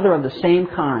is another of the same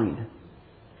kind.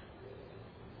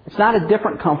 It's not a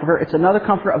different Comforter. It's another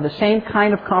Comforter of the same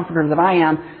kind of Comforter that I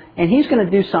am. And He's going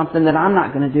to do something that I'm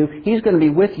not going to do. He's going to be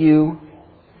with you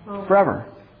forever.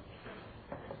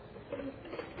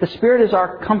 The Spirit is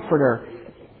our Comforter.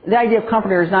 The idea of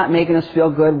Comforter is not making us feel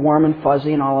good, warm and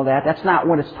fuzzy and all of that. That's not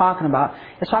what it's talking about.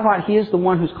 It's talking about He is the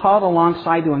one who's called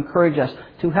alongside to encourage us,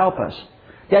 to help us.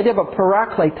 The idea of a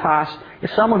parakletos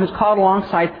is someone who's called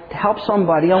alongside to help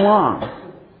somebody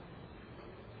along.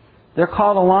 They're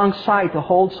called alongside to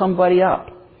hold somebody up.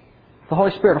 The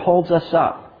Holy Spirit holds us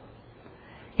up.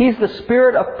 He's the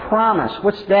Spirit of promise.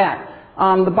 What's that?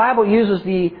 The Bible uses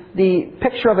the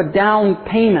picture of a down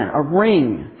payment, a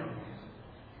ring.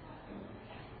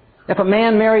 If a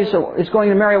man is going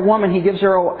to marry a woman, he gives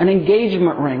her an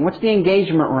engagement ring. What's the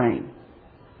engagement ring?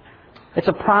 It's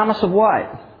a promise of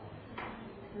what?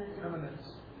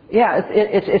 Yeah,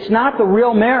 it's not the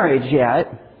real marriage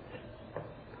yet.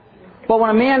 But when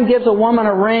a man gives a woman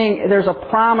a ring, there's a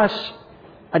promise,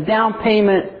 a down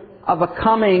payment of a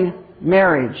coming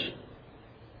marriage.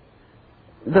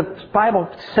 The Bible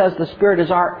says the Spirit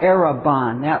is our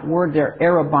arabon. That word there,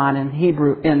 arabon, in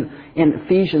Hebrew, in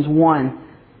Ephesians 1,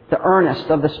 the earnest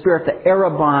of the Spirit, the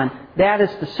arabon, that is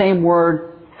the same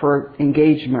word for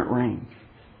engagement ring.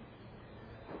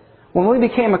 When we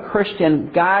became a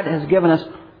Christian, God has given us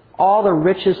all the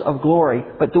riches of glory.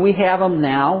 But do we have them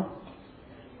now?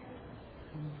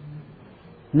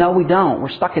 No, we don't. We're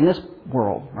stuck in this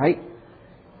world, right?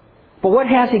 But what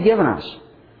has He given us?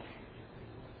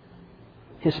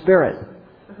 His Spirit,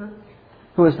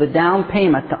 who is the down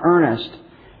payment, the earnest.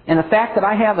 And the fact that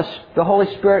I have the Holy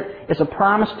Spirit is a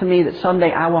promise to me that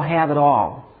someday I will have it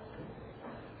all.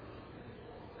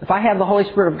 If I have the Holy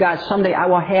Spirit of God, someday I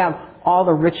will have all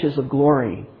the riches of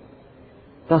glory.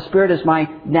 The Spirit is my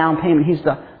down payment. He's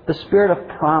the Spirit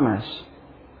of promise.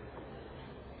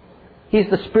 He's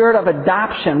the Spirit of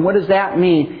adoption. What does that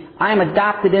mean? I am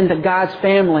adopted into God's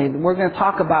family. We're going to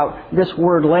talk about this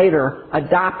word later,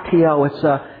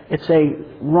 adoptio. It's a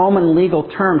Roman legal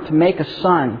term to make a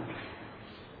son.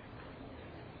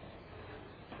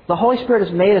 The Holy Spirit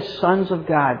has made us sons of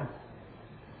God.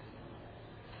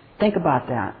 Think about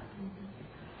that.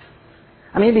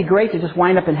 I mean, it'd be great to just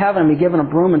wind up in heaven and be given a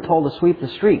broom and told to sweep the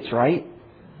streets, right?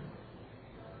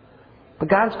 But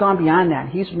God's gone beyond that.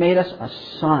 He's made us a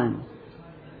son.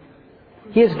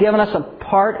 He has given us a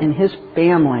part in His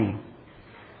family.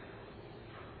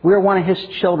 We're one of His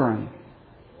children.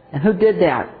 And who did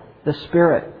that? The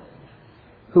Spirit,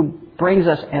 who brings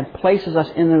us and places us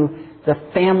into the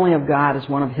family of God as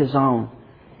one of His own.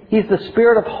 He's the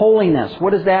Spirit of holiness.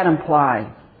 What does that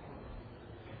imply?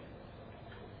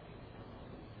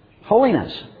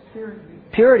 Holiness.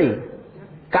 Purity.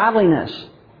 Godliness.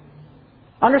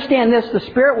 Understand this, the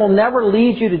Spirit will never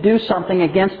lead you to do something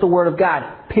against the Word of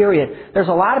God. Period. There's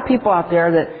a lot of people out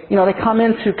there that, they come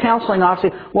into counseling office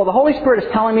and say, well, the Holy Spirit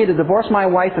is telling me to divorce my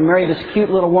wife and marry this cute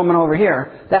little woman over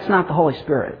here. That's not the Holy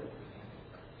Spirit.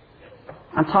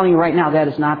 I'm telling you right now, that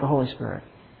is not the Holy Spirit.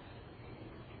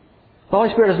 The Holy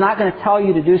Spirit is not going to tell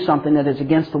you to do something that is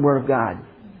against the Word of God.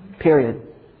 Period.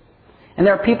 And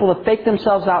there are people that fake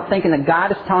themselves out thinking that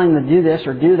God is telling them to do this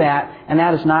or do that, and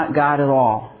that is not God at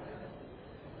all.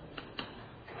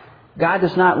 God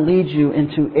does not lead you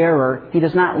into error. He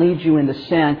does not lead you into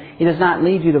sin. He does not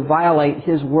lead you to violate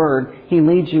His Word. He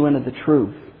leads you into the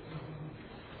truth.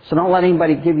 So don't let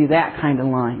anybody give you that kind of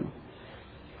line.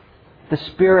 The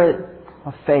Spirit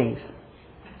of faith.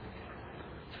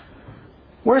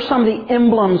 What are some of the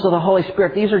emblems of the Holy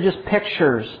Spirit? These are just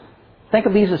pictures. Think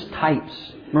of these as types.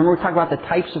 Remember we talked about the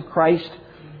types of Christ?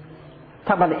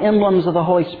 Talk about the emblems of the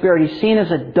Holy Spirit. He's seen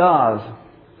as a dove.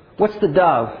 What's the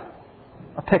dove?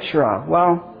 A a picture of?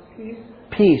 Well,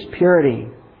 peace, purity.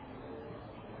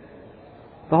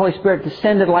 The Holy Spirit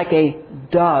descended like a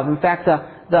dove. In fact,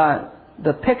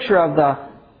 the picture of the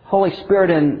Holy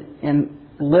Spirit in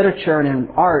literature and in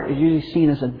art is usually seen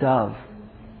as a dove.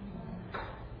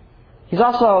 He's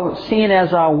also seen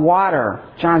as water.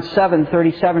 John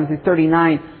 7:37 through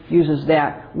 39 uses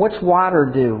that. What's water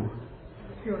do?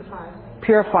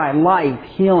 Purify, life,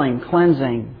 healing,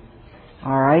 cleansing.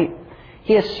 All right?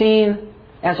 He is seen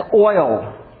as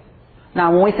oil.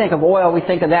 Now, when we think of oil, we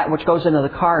think of that which goes into the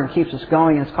car and keeps us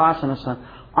going and it's costing us an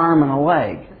arm and a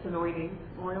leg. That's anointing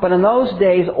oil. But in those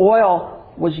days,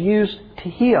 oil was used to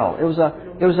heal. It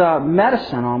was a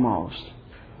medicine almost.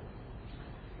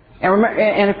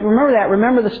 And if you remember that,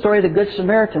 remember the story of the Good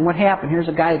Samaritan. What happened? Here's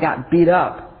a guy that got beat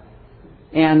up.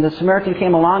 And the Samaritan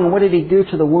came along, and what did he do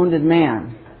to the wounded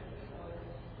man?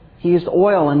 He used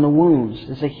oil in the wounds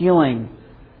as a healing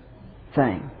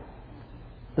thing.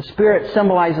 The Spirit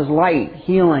symbolizes light,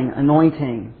 healing,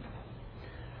 anointing.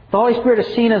 The Holy Spirit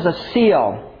is seen as a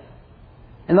seal.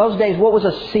 In those days, what was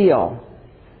a seal?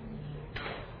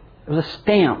 It was a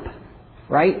stamp,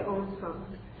 right?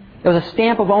 It was a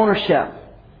stamp of ownership.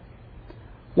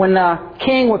 When the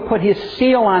king would put his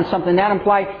seal on something, that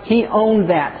implied he owned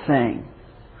that thing.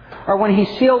 Or when he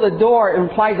sealed the door, it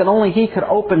implied that only he could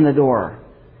open the door.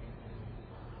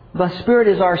 The Spirit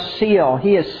is our seal.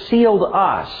 He has sealed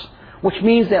us, which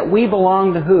means that we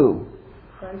belong to who?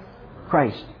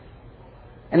 Christ.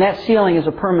 And that sealing is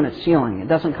a permanent sealing. It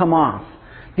doesn't come off.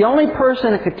 The only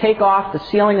person that could take off the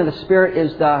sealing of the Spirit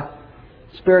is the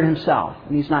Spirit Himself.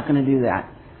 And He's not going to do that.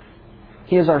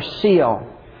 He is our seal.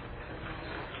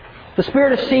 The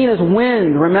Spirit is seen as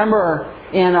wind. Remember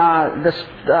in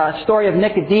the story of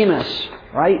Nicodemus,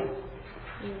 right?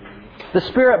 The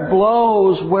Spirit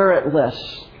blows where it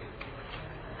lists.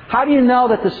 How do you know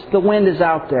that the wind is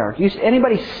out there? Do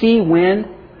anybody see wind?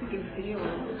 You can feel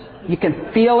it. You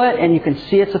can feel it and you can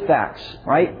see its effects,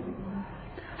 right?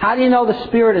 How do you know the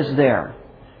Spirit is there?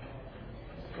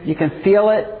 You can feel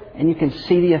it and you can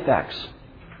see the effects.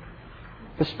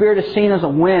 The Spirit is seen as a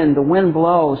wind. The wind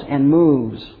blows and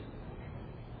moves.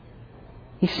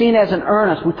 He's seen as an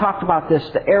earnest. We talked about this,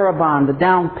 the arrabon, the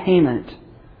down payment.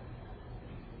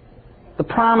 The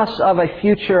promise of a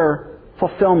future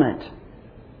fulfillment.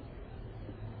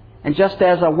 And just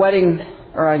as a wedding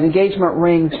or an engagement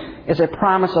ring is a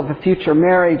promise of a future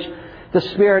marriage, the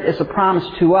Spirit is a promise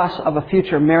to us of a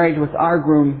future marriage with our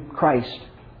groom, Christ.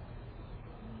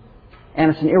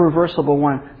 And it's an irreversible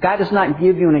one. God does not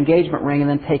give you an engagement ring and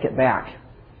then take it back.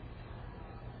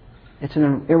 It's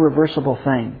an irreversible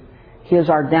thing. He is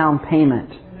our down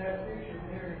payment. And that future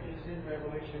marriage is in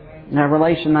Revelation 19. Now,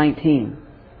 Revelation 19.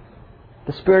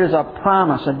 The Spirit is a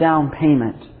promise, a down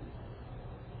payment.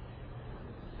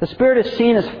 The Spirit is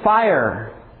seen as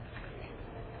fire.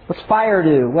 What's fire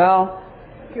do? Well,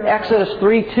 Exodus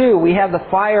 3:2, we have the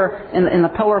fire in the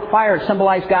pillar of fire. It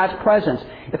symbolized God's presence.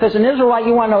 If as an Israelite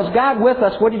you want to know, is God with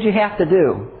us, what did you have to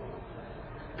do?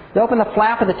 You open the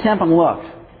flap of the tent and look.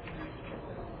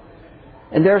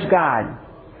 And there's God.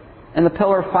 And the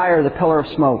pillar of fire, the pillar of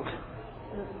smoke.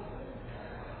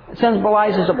 It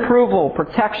symbolizes approval,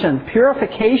 protection,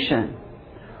 purification.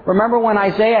 Remember when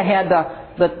Isaiah had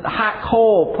the hot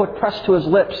coal pressed to his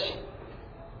lips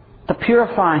to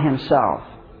purify himself.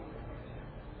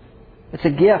 It's a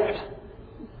gift.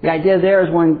 The idea there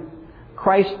is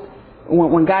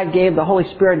when God gave the Holy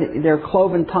Spirit, their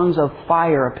cloven tongues of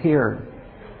fire appeared.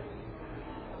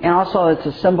 And also it's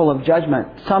a symbol of judgment.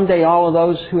 Someday all of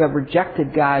those who have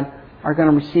rejected God are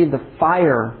going to receive the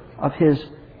fire of His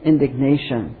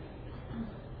indignation.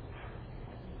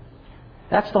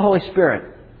 That's the Holy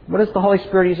Spirit. What is the Holy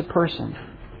Spirit? He's a person.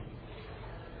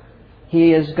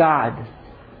 He is God.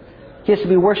 He has to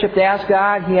be worshipped as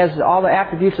God. He has all the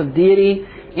attributes of deity.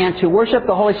 And to worship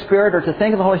the Holy Spirit or to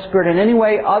think of the Holy Spirit in any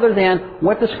way other than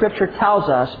what the Scripture tells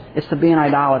us is to be an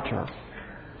idolater.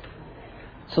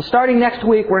 So starting next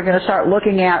week, we're going to start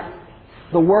looking at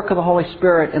the work of the Holy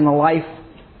Spirit in the life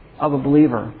of a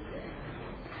believer.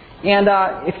 And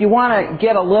if you want to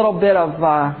get a little bit of,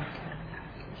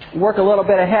 work a little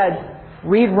bit ahead,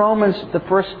 read the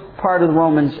first part of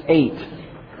Romans 8.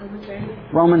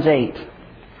 Romans 8.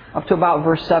 Up to about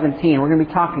verse 17. We're going to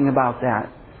be talking about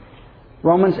that.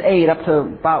 Romans 8 up to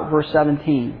about verse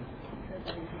 17.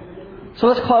 So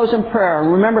let's close in prayer.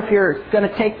 Remember, if you're going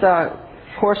to take the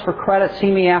course for credit,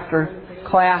 see me after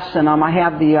class, and I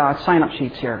have the sign-up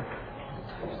sheets here.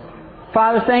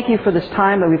 Father, thank You for this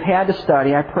time that we've had to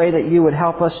study. I pray that You would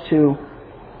help us to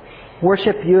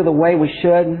worship You the way we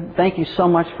should. Thank You so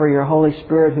much for Your Holy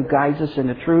Spirit who guides us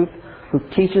into truth, who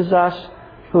teaches us,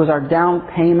 who is our down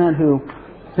payment, who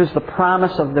There's the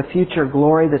promise of the future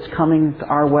glory that's coming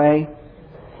our way.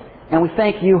 And we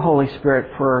thank you, Holy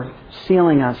Spirit, for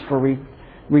sealing us, for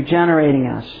regenerating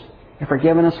us, and for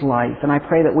giving us life. And I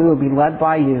pray that we would be led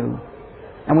by you,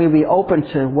 and we would be open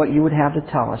to what you would have to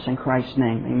tell us. In Christ's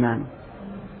name, amen.